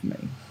melt off me.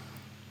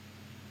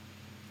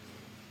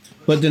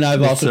 But then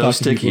I've It's also so talked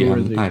to sticky. people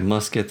who are I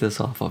must get this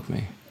off of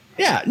me.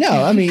 yeah, no,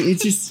 I mean,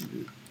 it's just,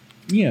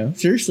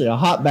 seriously, a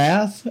hot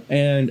bath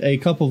and a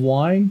cup of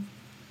wine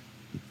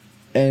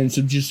and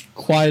some just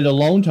quiet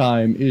alone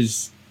time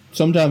is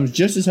sometimes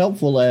just as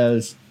helpful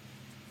as.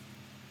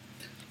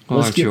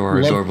 Well, aren't you our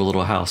adorable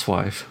little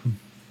housewife?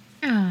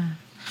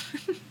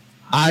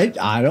 I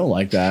don't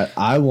like that.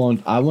 I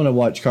want to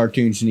watch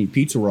cartoons and eat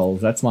pizza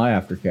rolls. That's my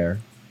aftercare.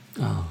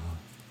 Oh.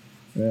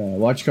 Yeah,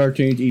 watch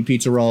cartoons, eat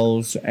pizza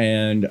rolls,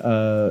 and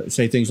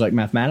say things like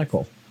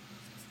mathematical.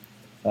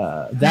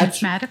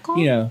 That's mathematical.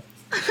 Yeah,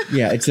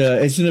 it's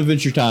an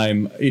Adventure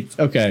Time. It's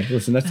okay.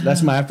 Listen,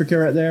 that's my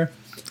aftercare right there.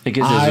 It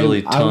gets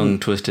really tongue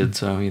twisted,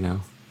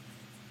 so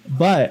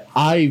But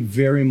I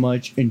very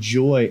much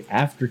enjoy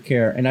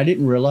aftercare, and I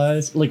didn't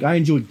realize, I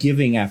enjoy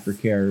giving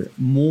aftercare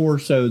more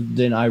so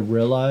than I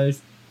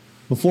realized.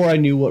 Before I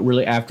knew what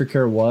really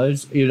aftercare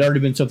was, it had already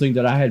been something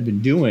that I had been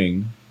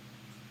doing.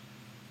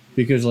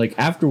 Because,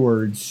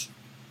 afterwards,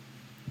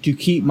 to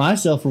keep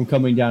myself from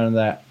coming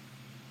down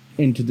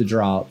into the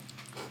drop,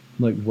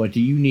 what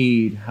do you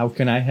need? How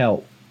can I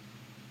help?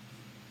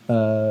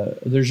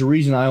 There's a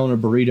reason I own a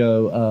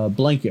burrito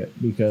blanket,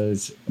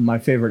 because my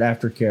favorite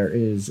aftercare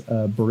is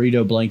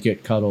burrito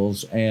blanket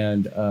cuddles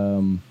and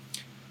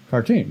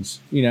cartoons.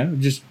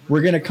 Just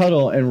we're going to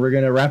cuddle and we're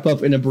going to wrap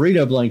up in a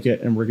burrito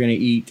blanket and we're going to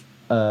eat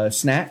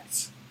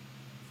snacks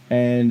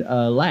and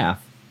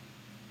laugh.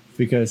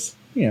 Because,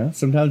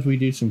 sometimes we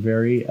do some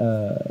very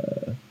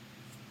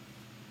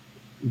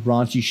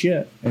raunchy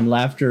shit, and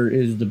laughter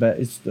is the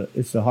best.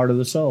 It's the heart of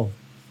the soul.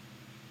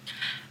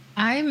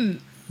 I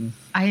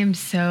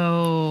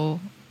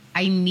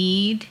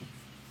need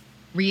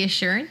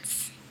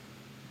reassurance.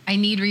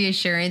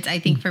 I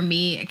think for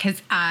me,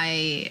 because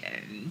I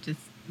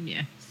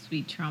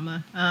sweet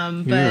trauma.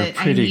 You're a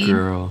pretty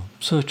girl.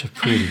 Such a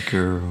pretty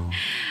girl.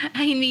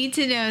 I need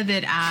to know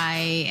that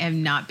I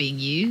am not being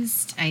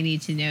used. I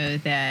need to know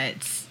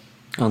that.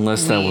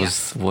 Unless that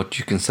was what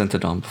you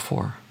consented on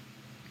before.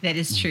 That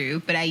is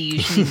true, but I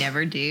usually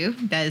never do.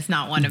 That is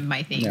not one of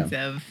my things.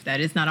 That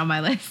is not on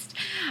my list.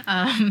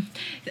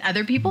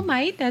 Other people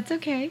might. That's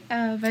okay,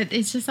 but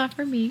it's just not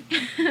for me.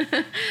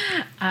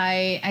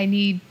 I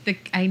need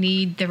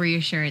the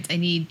reassurance. I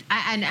need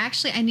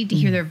to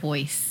hear their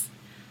voice.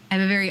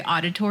 I'm a very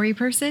auditory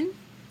person,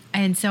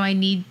 and so I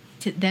need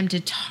them to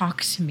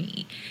talk to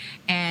me,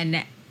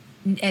 and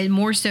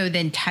more so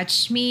than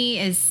touch me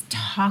is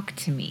talk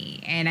to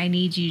me. And I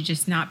need you to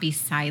just not be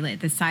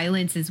silent. The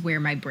silence is where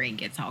my brain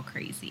gets all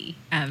crazy.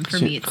 For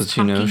me, it's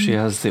because she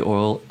has the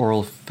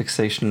oral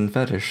fixation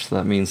fetish. So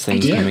that means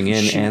things coming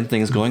in and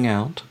things going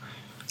out.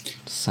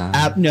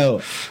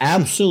 No,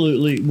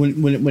 absolutely.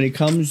 When it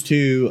comes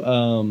to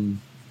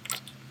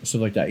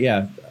stuff like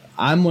that,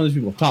 I'm one of those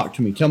people. Talk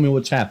to me. Tell me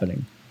what's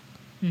happening.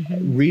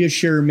 Mm-hmm.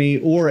 Reassure me,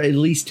 or at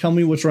least tell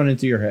me what's running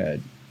through your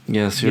head.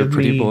 Yes, you're a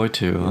pretty boy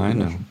too. I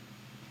know.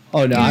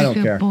 Oh no, I don't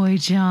care. Boy,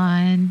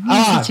 John.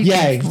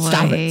 Yay!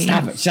 Stop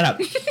it! Shut up.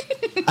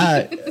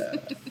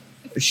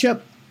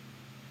 Shep.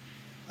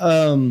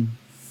 And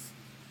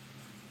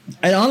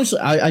honestly,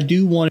 I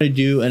do want to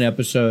do an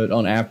episode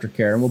on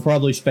aftercare, and we'll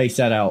probably space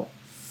that out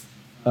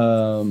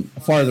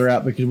farther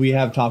out, because we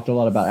have talked a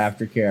lot about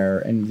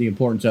aftercare and the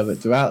importance of it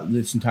throughout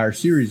this entire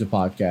series of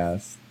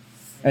podcasts,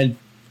 and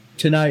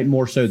tonight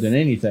more so than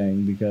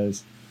anything,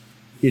 because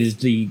it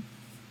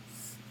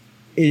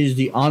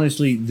is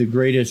honestly the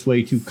greatest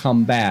way to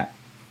combat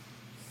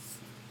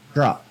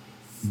drop.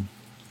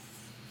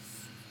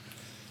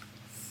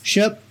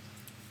 Shep,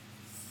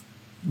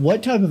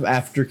 what type of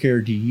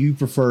aftercare do you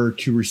prefer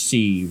to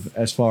receive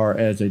as far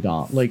as a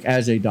dom?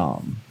 As a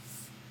dom?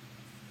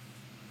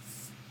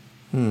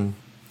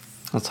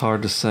 That's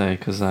hard to say,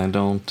 because I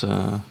don't.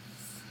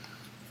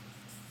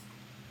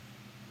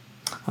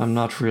 I'm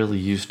not really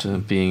used to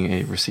being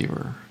a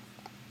receiver.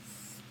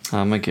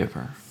 I'm a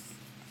giver.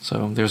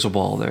 So there's a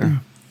wall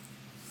there.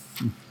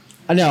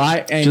 I know,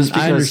 I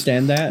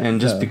understand that. And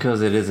just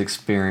because it is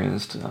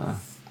experienced,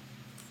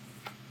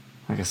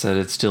 like I said,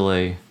 it's still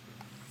a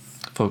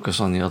focus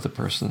on the other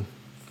person.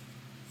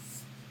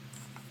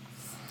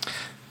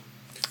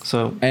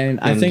 So, and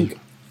I think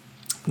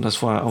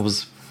that's why I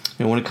was,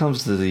 when it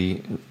comes to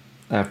the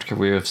aftercare,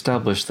 we have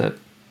established that,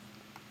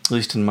 at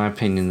least in my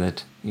opinion,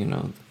 that,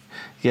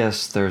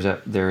 yes,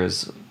 there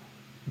is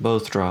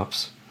both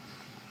drops.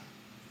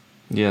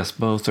 Yes,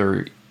 both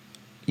are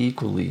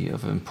equally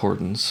of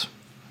importance,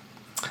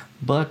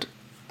 but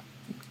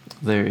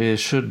there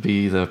should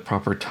be the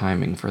proper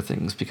timing for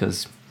things,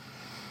 because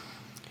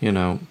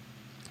the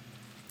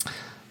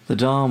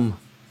dom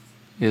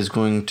is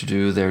going to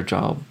do their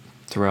job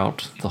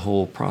throughout the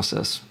whole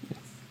process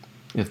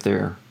if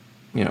they're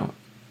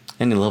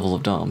any level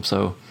of dom,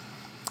 so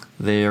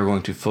they are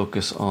going to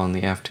focus on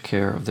the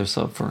aftercare of their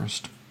sub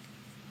first,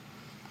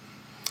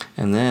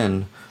 and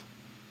then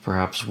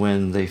perhaps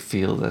when they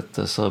feel that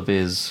the sub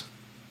is,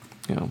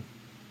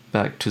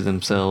 back to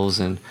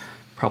themselves and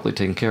properly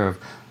taken care of,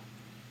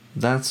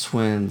 that's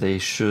when they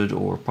should,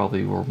 or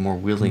probably were more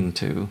willing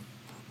to,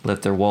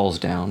 let their walls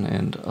down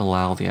and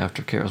allow the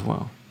aftercare as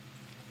well.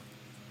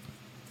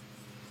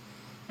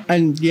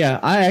 And yeah,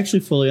 I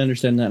actually fully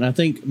understand that. And I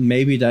think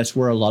maybe that's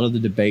where a lot of the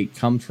debate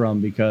comes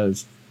from,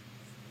 because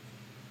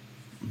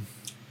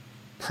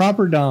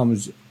proper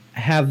DOMs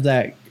have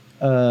that,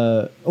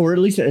 or at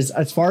least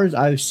as far as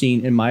I've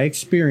seen in my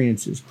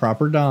experiences,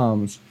 proper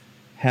DOMs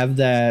have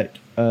that,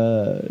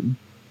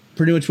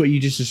 pretty much what you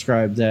just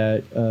described,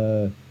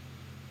 that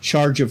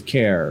charge of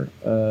care.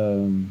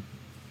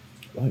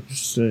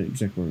 What's the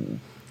exact word?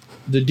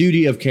 The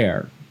duty of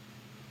care.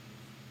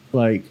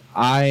 Like,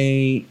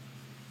 I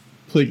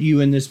put you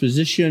in this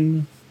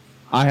position.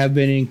 I have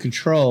been in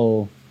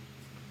control.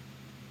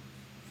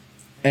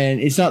 And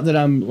it's not that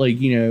I'm like,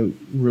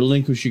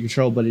 relinquishing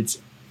control, but it's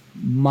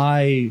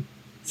my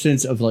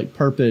sense of like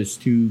purpose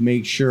to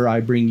make sure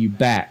I bring you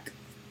back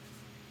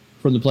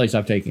from the place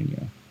I've taken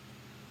you.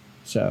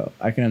 So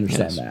I can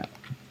understand that.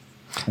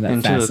 And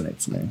that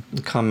fascinates me.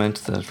 The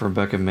comment that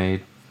Rebecca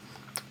made,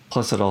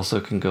 plus it also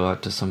can go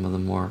out to some of the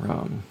more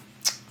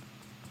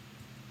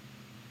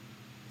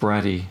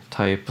bratty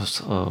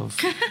types of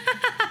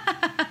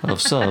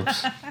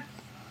subs.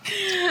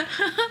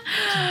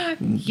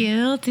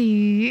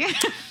 Guilty.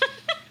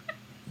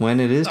 When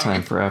it is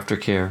time for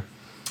aftercare,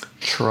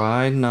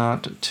 try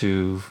not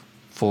to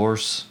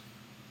force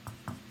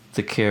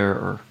the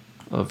care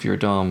of your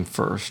Dom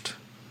first,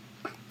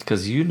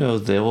 because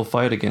they will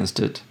fight against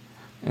it,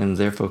 and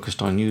they're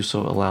focused on you,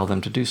 so allow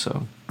them to do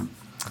so.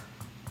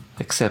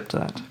 Accept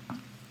that.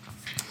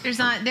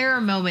 There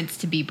are moments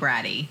to be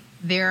bratty.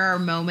 There are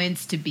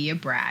moments to be a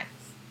brat.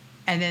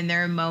 And then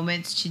there are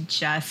moments to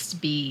just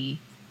be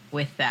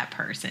with that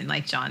person,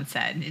 like John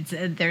said.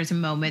 There's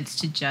moments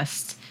to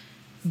just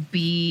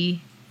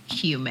be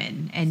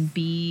human and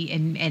be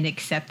and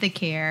accept the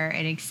care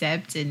and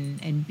accept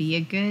and be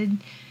a good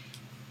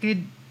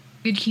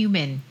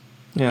human.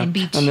 Yeah, and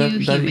be two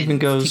and that even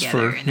goes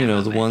for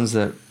the ones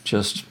that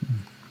just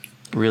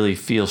really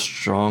feel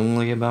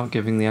strongly about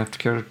giving the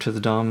aftercare to the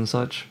Dom and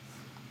such,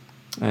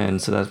 and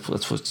so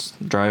that's what's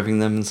driving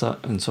them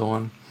and so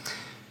on.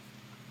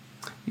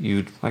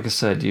 Like I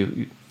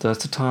said,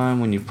 that's the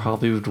time when you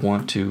probably would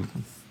want to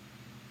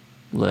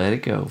let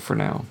it go for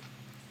now,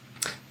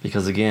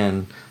 because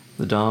again,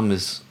 the Dom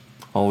is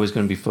always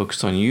going to be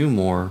focused on you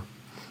more,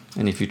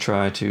 and if you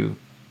try to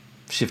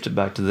shift it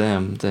back to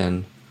them,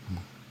 then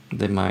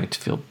they might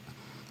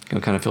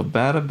kind of feel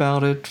bad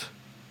about it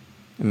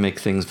and make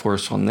things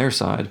worse on their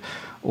side,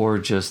 or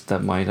just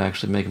that might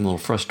actually make them a little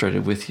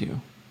frustrated with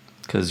you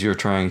because you're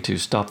trying to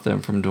stop them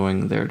from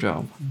doing their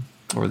job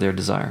or their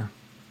desire.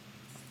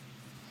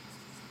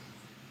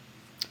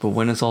 But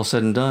when it's all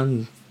said and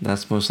done,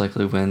 that's most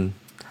likely when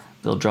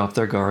they'll drop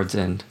their guards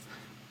and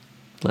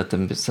let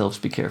themselves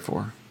be cared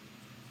for.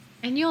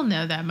 And you'll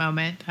know that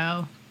moment,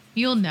 though.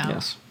 You'll know.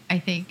 Yes. I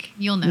think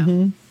you'll know.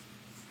 Mm-hmm.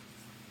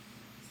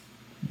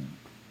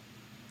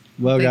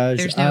 Well, guys,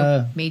 there's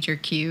no major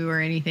cue or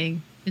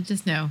anything. You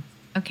just know.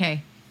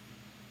 Okay,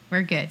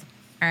 we're good.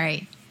 All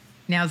right,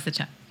 now's the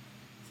time.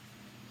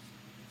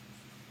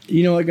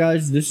 You know what,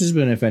 guys? This has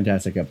been a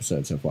fantastic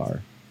episode so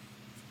far,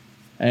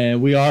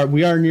 and we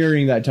are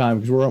nearing that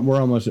time because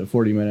we're almost at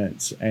 40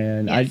 minutes,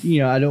 and yes.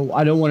 I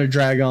don't want to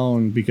drag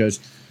on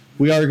because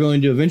we are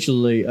going to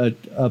eventually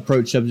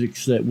approach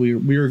subjects that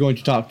we are going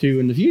to talk to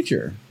in the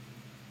future.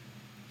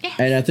 Yes.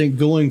 And I think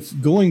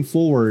going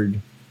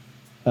forward,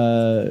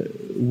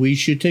 we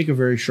should take a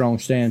very strong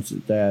stance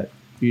that,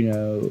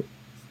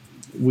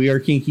 we are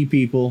kinky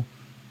people.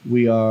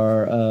 We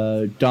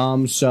are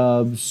Dom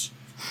subs,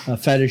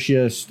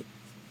 fetishists,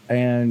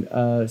 and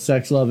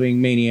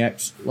sex-loving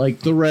maniacs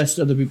like the rest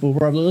of the people who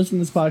probably listen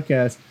to this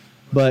podcast.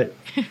 But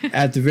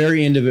at the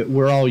very end of it,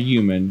 we're all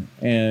human.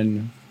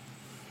 And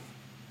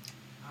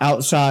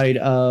outside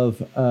of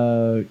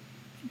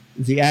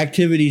the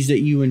activities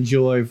that you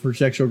enjoy for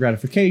sexual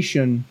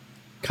gratification,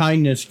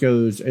 kindness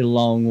goes a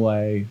long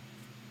way.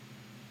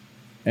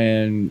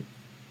 And,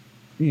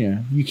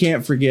 you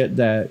can't forget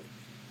that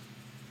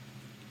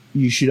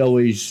you should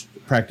always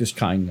practice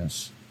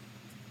kindness.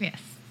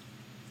 Yes.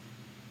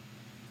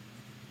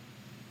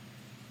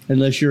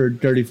 Unless you're a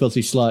dirty,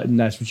 filthy slut and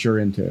that's what you're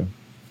into.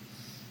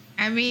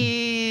 I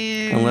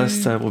mean...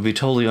 Unless that would be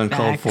totally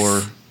uncalled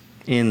for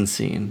in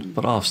scene,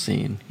 but off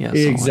scene. Yes.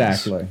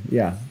 Exactly. Always.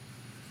 Yeah.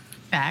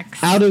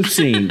 Facts. Out of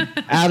scene.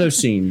 Out of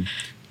scene.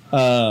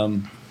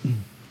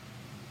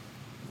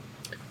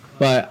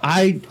 But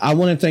I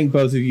want to thank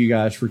both of you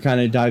guys for kind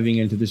of diving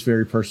into this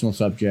very personal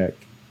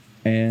subject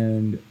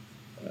and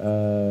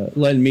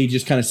letting me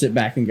just kind of sit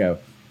back and go,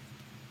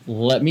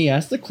 let me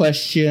ask the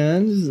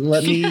questions.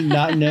 Let me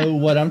not know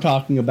what I'm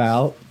talking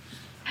about.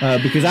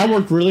 Because I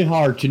worked really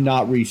hard to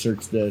not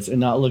research this and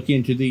not look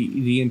into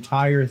the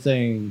entire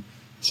thing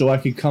so I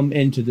could come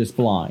into this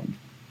blind.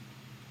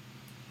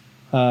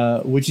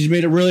 Which has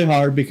made it really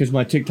hard because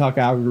my TikTok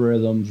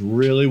algorithms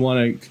really want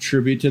to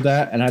contribute to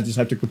that, and I just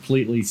have to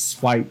completely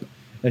swipe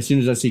as soon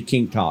as I see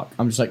kink talk.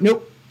 I'm just like,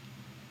 nope,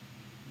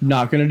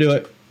 not gonna do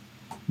it.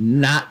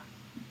 Not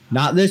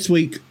this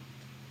week.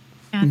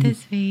 Not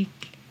this week.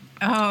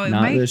 Oh,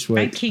 not this week.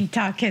 My kink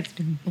talk has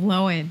been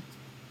blowing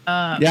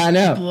up. Yeah, I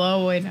know.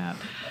 Blowing up.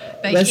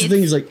 Like, that's the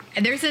thing is like,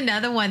 there's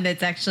another one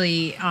that's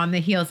actually on the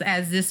heels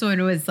as this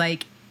one was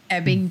like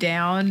ebbing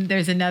down.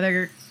 There's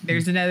another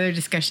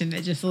discussion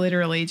that just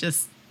literally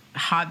just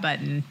hot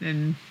button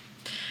and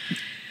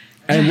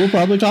we'll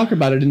probably talk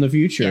about it in the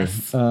future.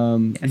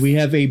 Yes. We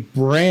have a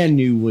brand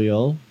new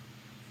wheel.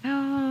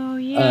 Oh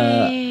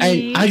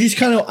yay! And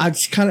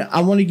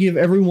I want to give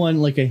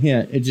everyone like a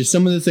hint. It's just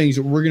some of the things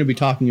that we're going to be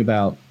talking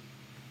about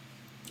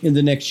in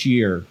the next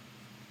year.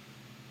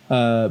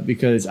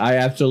 Because I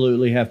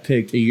absolutely have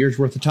picked a year's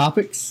worth of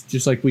topics,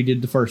 just like we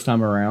did the first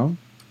time around.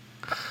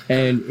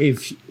 And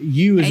if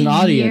you as an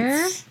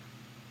audience,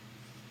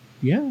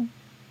 yeah,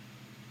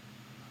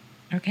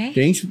 okay,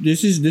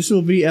 this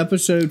will be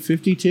episode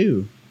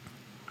 52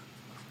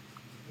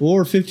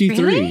 or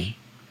 53. Really?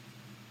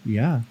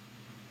 Yeah.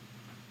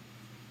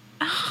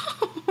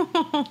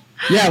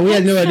 Yeah, we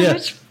had no idea.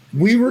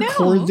 We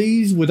record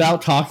these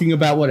without talking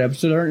about what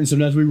episode are, and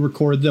sometimes we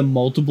record them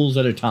multiples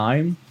at a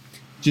time,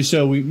 just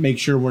so we make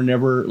sure we're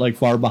never like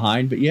far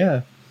behind. But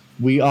yeah,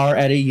 we are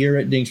at a year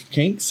at Dinks with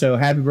Kinks, so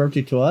happy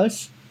birthday to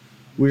us.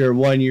 We are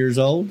 1 year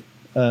old.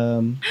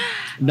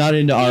 Not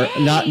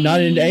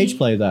into age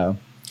play though.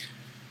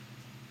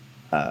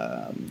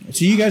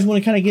 So you guys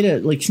want to kind of get a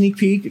like sneak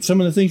peek at some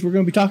of the things we're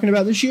going to be talking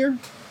about this year?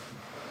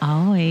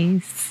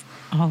 Always.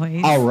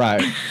 All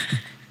right.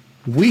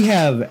 We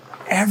have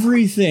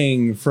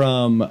everything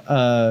from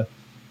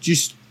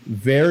just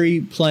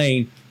very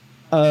plain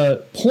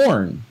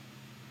porn.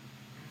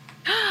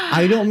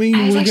 I don't mean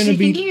I was we're going to actually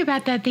be thinking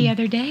about that the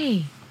other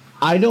day.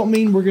 I don't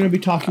mean we're going to be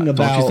talking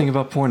about. Don't you think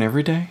about porn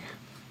every day?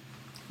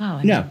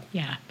 Oh, No.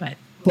 Yeah, but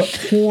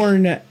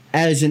porn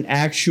as an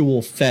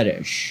actual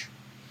fetish.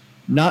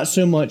 Not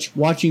so much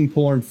watching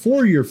porn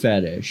for your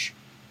fetish,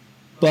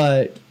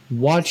 but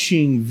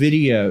watching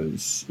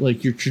videos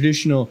like your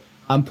traditional.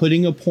 I'm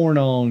putting a porn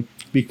on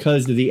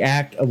because the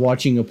act of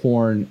watching a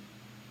porn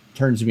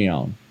turns me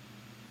on.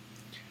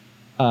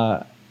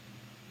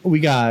 We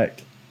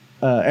got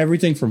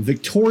everything from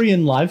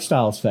Victorian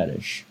lifestyles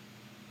fetish.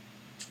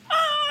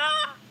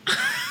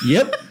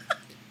 Yep.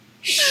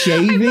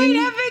 Shaving. I might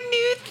have a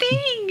new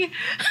thing.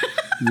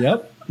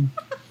 Yep.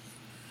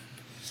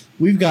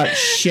 We've got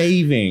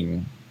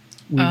shaving.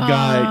 We've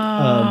got.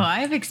 I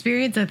have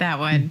experience with that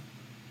one.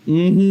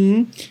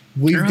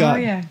 Mm-hmm. We've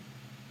got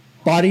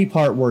body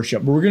part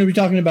worship. We're going to be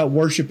talking about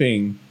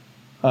worshiping.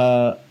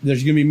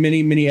 There's going to be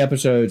many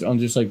episodes on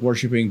just like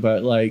worshiping,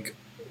 but like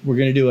we're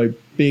going to do a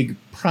big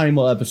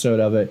primal episode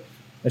of it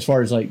as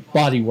far as like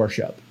body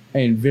worship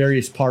and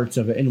various parts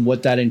of it and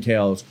what that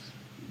entails.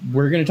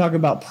 We're going to talk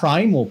about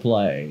primal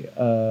play.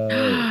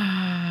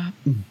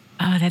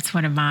 Oh, that's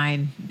one of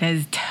mine. That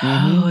is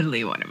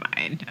totally one of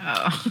mine.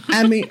 Oh,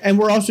 I mean, and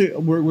we're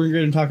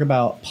going to talk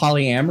about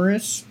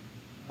polyamorous,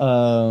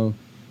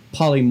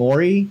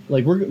 polyamory.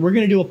 Like we're going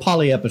to do a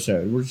poly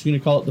episode. We're just going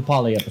to call it the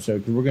poly episode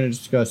because we're going to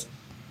discuss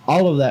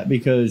all of that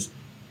because,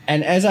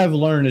 and as I've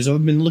learned, as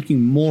I've been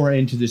looking more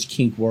into this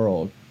kink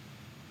world,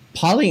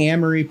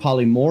 polyamory,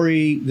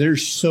 polyamory,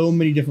 there's so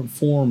many different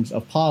forms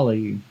of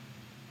poly,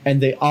 and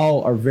they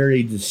all are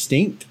very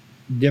distinct,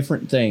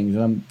 different things.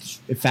 And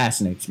it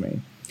fascinates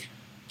me.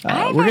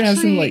 We're gonna have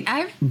some like.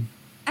 I've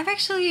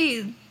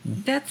actually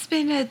that's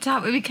been a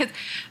topic because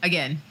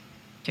again,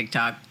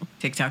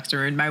 TikTok's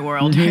ruined my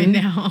world right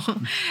now.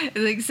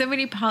 Like so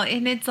many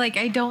and it's like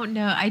I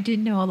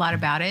didn't know a lot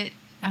about it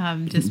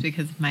just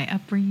because of my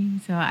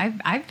upbringing. So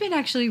I've been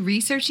actually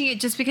researching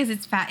it just because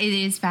it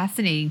is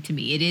fascinating to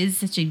me. It is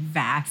such a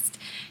vast,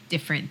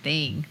 different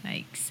thing.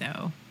 Like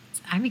so,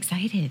 I'm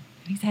excited.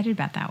 I'm excited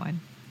about that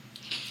one.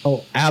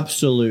 Oh,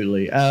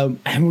 absolutely.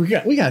 And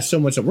we got so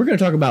much stuff. We're going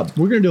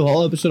to do a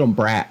whole episode on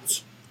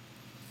brats.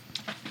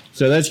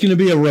 So that's going to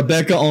be a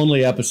Rebecca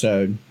only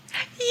episode.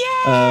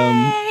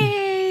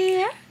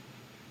 Yay!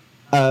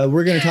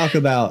 We're going to talk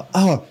about,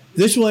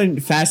 this one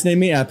fascinated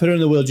me. I put it on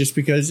the wheel just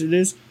because it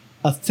is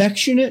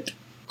affectionate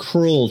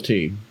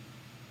cruelty.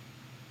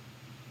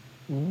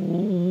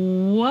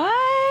 What?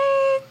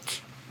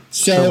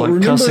 So like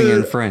remember, cussing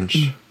in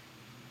French.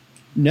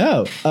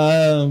 No.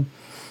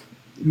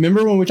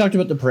 Remember when we talked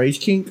about the praise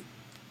kink?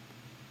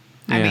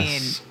 I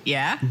mean,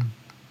 yeah.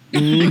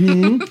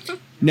 Mm-hmm.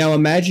 Now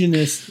imagine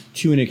this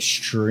to an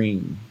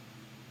extreme.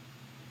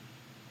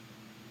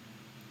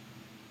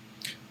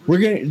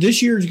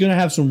 This year is gonna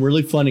have some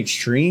really fun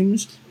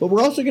extremes, but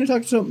we're also gonna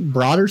talk some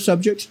broader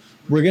subjects.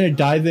 We're gonna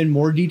dive in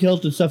more details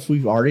to stuff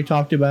we've already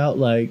talked about,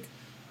 like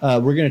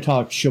we're gonna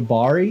talk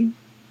shibari,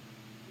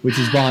 which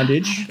is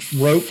bondage,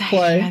 rope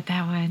play. About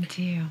that one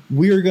too.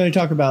 We are going to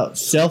talk about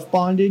self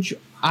bondage.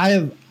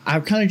 I've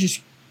kind of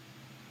just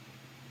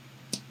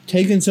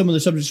taken some of the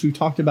subjects we've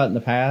talked about in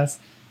the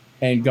past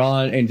and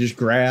gone and just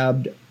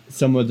grabbed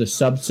some of the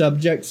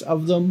sub-subjects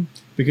of them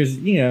because,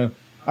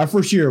 our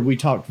first year we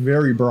talked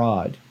very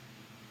broad.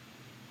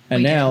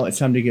 And now it's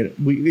time to get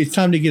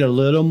a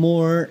little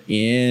more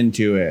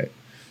into it.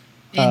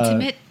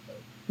 Intimate?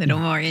 A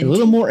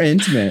little more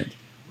intimate.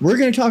 We're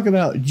going to talk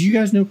about, do you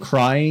guys know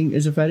crying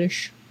is a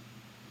fetish?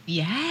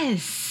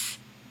 Yes.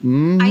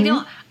 Mm-hmm.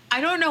 I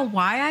don't know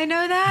why I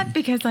know that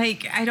because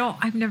like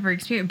I've never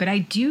experienced, but I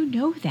do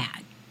know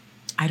that.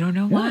 I don't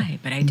know why,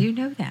 but I do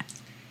know that.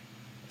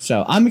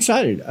 So I'm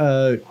excited.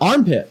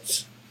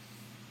 Armpits.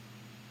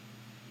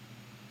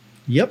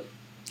 Yep.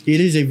 It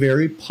is a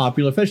very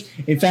popular fetish.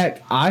 In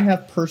fact, I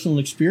have personal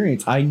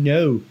experience. I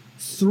know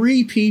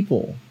 3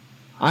 people.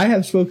 I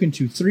have spoken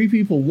to 3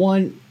 people.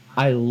 One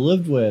I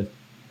lived with,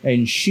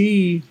 and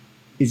she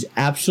is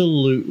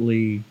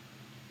absolutely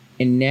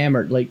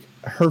enamored. Like,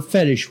 her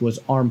fetish was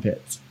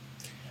armpits.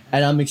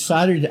 And I'm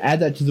excited to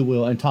add that to the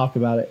wheel and talk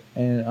about it.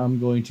 And I'm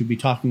going to be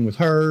talking with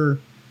her,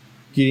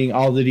 getting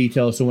all the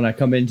details. So when I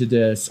come into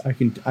this, I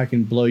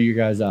can blow you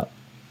guys up.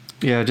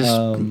 Yeah,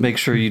 just make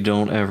sure you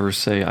don't ever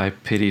say I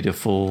pitied a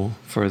fool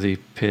for the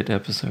pit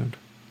episode.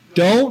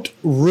 Don't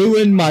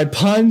ruin my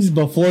puns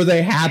before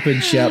they happen,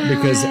 Shep,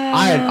 because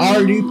I had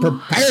already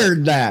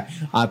prepared that.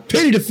 I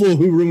pitied a fool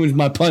who ruins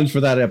my puns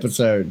for that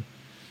episode.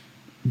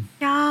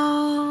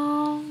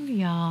 Y'all.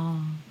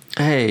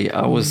 Hey,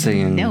 I was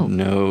saying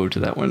no to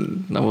that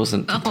one. I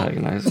wasn't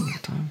antagonizing the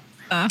time.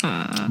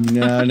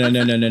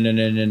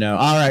 No.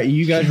 All right,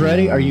 you guys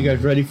ready? Are you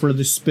guys ready for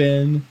the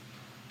spin?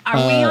 Are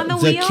we on the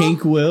wheel? The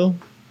kink wheel.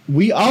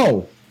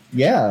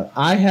 Yeah.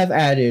 I have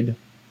added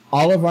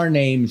all of our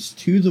names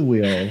to the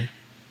wheel,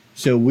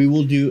 so we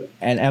will do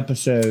an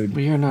episode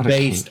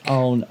based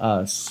on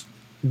us.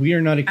 We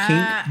are not a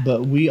kink,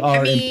 but we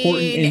are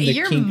important in the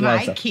kink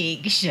lifestyle. You're my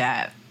kink,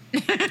 Shep.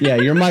 Yeah,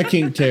 you're my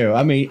kink too.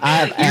 I mean, I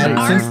have added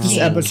since this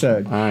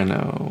episode. I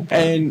know.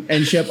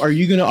 And Shep, are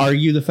you going to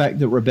argue the fact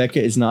that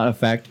Rebecca is not, in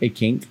fact, a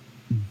kink?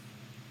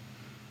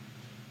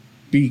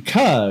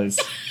 Because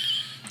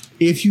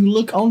if you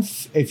look on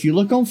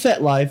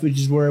FetLife, which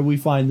is where we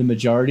find the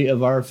majority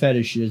of our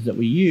fetishes that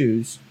we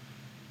use,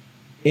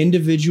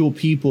 individual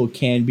people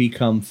can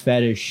become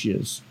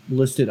fetishes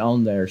listed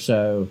on there.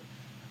 So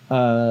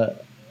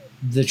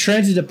the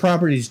transitive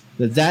properties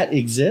that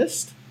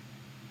exist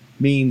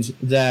means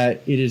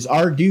that it is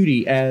our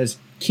duty as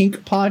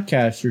kink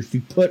podcasters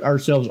to put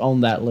ourselves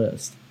on that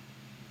list.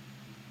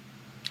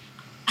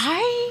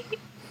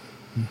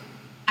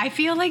 I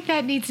feel like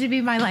that needs to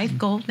be my life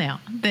goal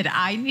now, that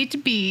I need to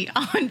be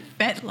on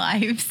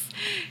FetLife's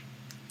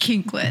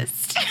kink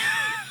list.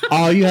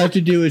 All you have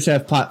to do is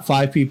have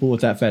 5 people with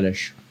that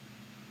fetish.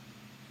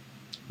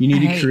 You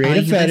need to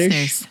create a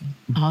fetish.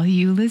 All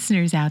you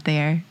listeners out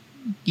there,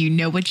 you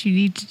know what you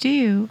need to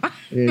do.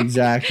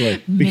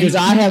 Exactly. Because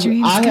I have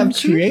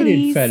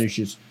created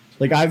fetishes.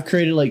 Like, I've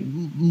created like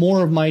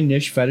more of my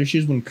niche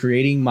fetishes when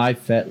creating my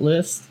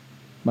fetish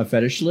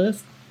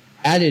list.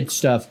 Added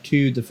stuff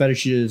to the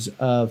fetishes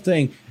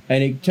thing,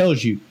 and it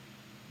tells you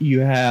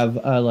have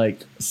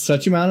like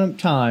such amount of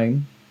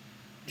time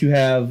to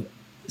have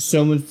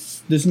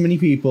this many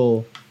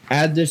people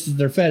add this as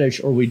their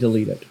fetish, or we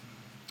delete it.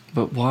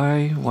 But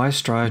why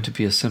strive to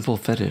be a simple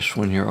fetish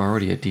when you're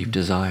already a deep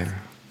desire?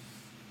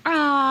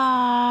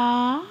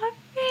 Aw,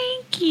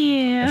 thank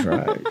you. That's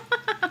right.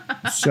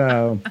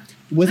 So,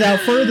 without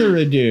further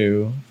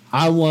ado,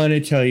 I want to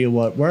tell you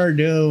what we're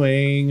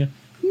doing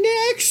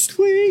next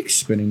week.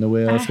 Spinning the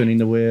wheel.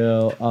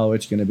 Oh,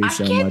 it's going to be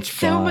so much fun. I get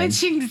so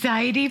much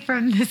anxiety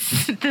from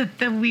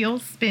the wheel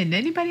spin.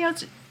 Anybody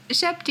else?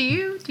 Shep, do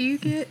you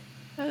get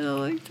a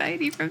little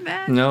anxiety from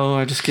that? No,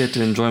 I just get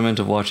the enjoyment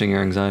of watching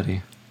your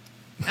anxiety.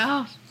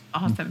 Oh,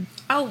 awesome.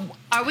 Oh,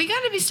 are we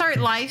going to start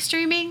live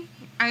streaming?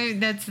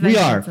 We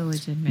are.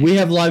 We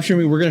have live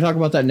streaming. We're going to talk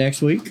about that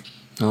next week.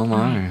 Oh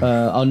my!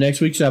 On next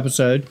week's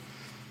episode.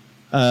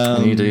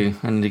 I need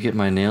to get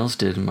my nails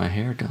did and my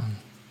hair done.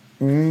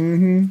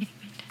 Mm-hmm.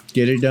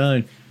 Get it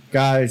done,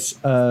 guys.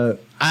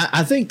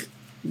 I think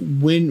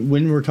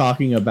when we're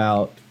talking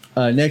about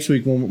next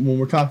week, when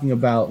we're talking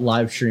about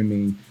live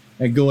streaming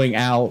and going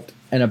out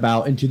and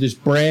about into this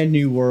brand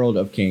new world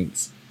of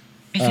kinks,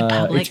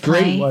 it's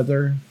great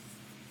weather.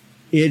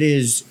 It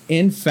is,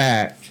 in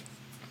fact,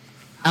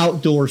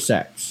 outdoor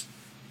sex.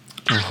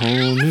 A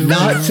whole new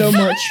Not world. so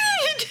much.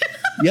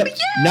 Yep.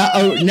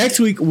 Next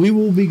week we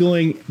will be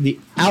going the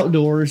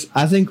outdoors.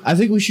 I think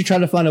we should try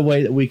to find a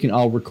way that we can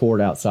all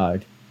record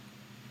outside.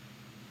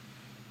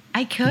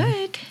 I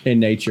could. In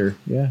nature,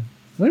 yeah.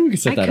 I think we can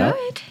set that up.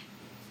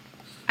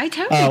 I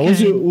totally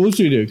could. We'll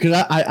see,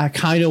 because I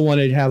kind of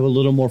wanted to have a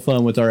little more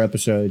fun with our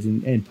episodes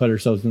and put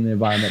ourselves in the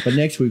environment. But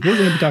next week we're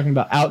going to be talking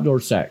about outdoor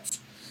sex,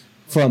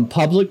 from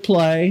public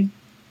play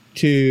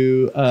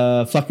to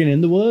fucking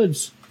in the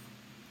woods.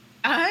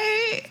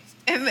 I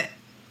am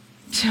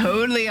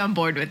totally on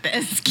board with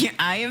this.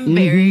 I am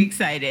very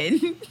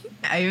excited.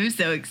 I am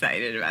so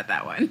excited about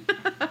that one.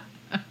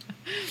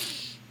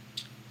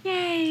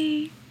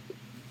 Yay.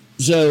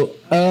 So,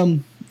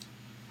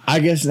 I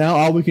guess now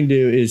all we can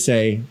do is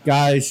say,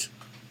 guys,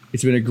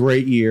 it's been a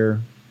great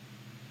year.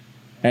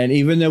 And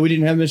even though we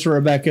didn't have Miss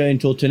Rebecca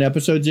until 10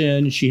 episodes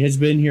in, she has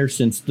been here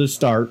since the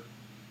start.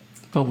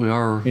 But we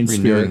are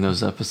renewing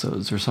those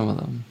episodes, or some of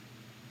them.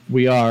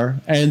 We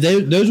are. And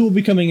those will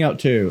be coming out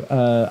too.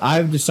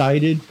 I've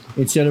decided,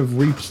 instead of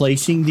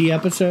replacing the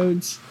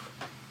episodes,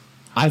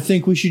 I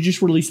think we should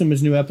just release them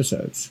as new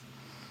episodes.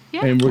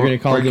 Yeah. and we're going to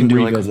call or you them can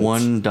do like revisits.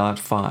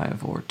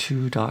 1.5 or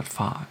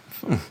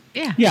 2.5.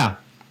 Yeah. Yeah.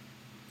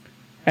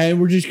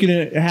 And we're just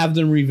going to have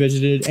them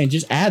revisited and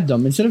just add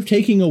them. Instead of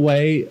taking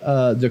away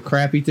the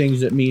crappy things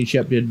that me and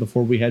Shep did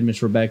before we had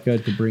Miss Rebecca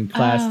to bring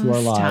class to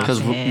our stop lives. Because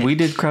it. we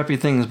did crappy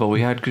things, but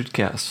we had good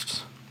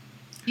guests.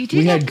 You did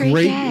We have had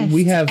great guests.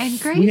 we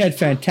and had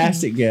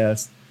fantastic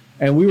guests,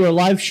 and we were a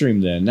live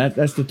stream then.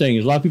 That's the thing.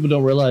 Is a lot of people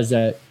don't realize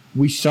that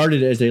we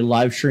started as a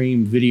live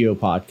stream video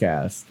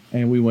podcast,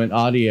 and we went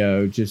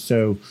audio just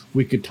so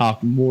we could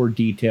talk more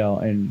detail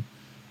and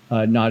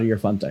naughty or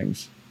fun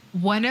things.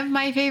 One of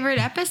my favorite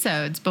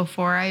episodes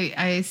before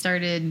I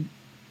started,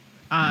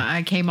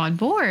 I came on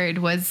board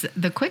was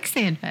the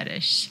quicksand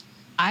fetish.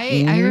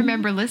 I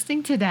remember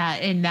listening to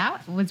that, and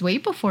that was way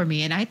before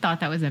me, and I thought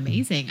that was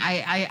amazing.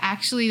 I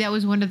actually, that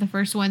was one of the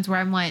first ones where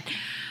I'm like,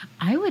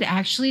 I would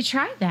actually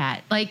try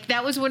that. Like,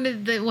 that was one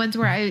of the ones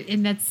where I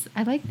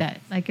like that.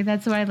 Like,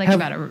 that's what I like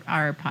about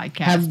our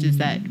podcast is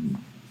that.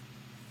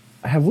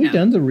 Have we No.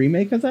 done the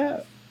remake of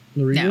that?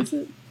 The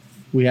revisit?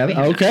 We haven't?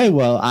 We have Okay,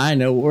 well, I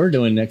know what we're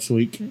doing next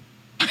week.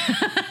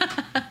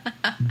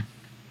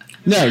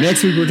 No,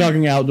 next week we're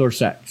talking outdoor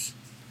sex.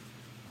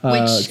 Which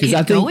 'cause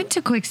I can go think-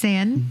 into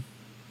quicksand.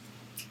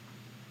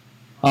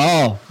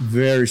 Oh,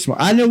 very smart.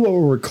 I know what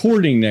we're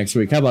recording next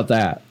week. How about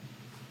that?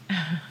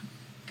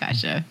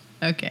 Gotcha.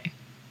 Okay.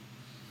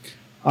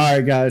 All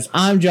right, guys.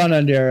 I'm John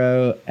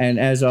Undero, and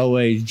as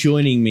always,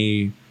 joining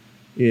me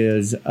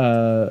is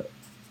the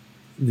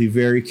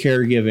very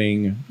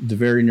caregiving, the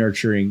very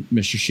nurturing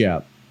Mr.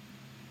 Shep.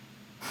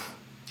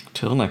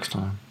 Till next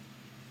time.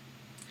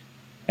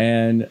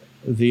 And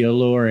the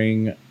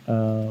alluring,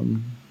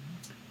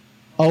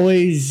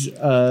 always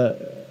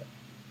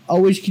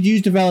could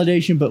use the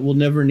validation, but will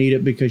never need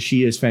it because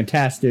she is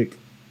fantastic,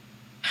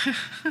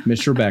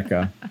 Miss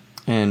Rebecca.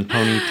 And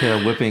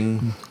ponytail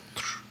whipping.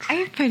 I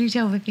have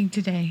ponytail whipping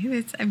today.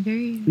 I'm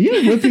very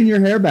You're whipping your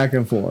hair back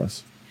and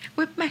forth.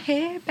 whip my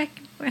hair back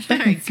and forth. All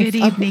right, good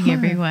evening,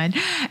 everyone.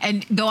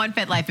 And go on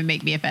FetLife and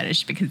make me a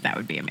fetish because that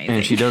would be amazing.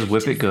 And she does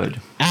whip it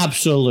good.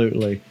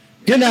 Absolutely.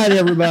 Good night,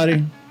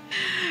 everybody.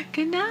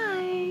 Good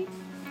night.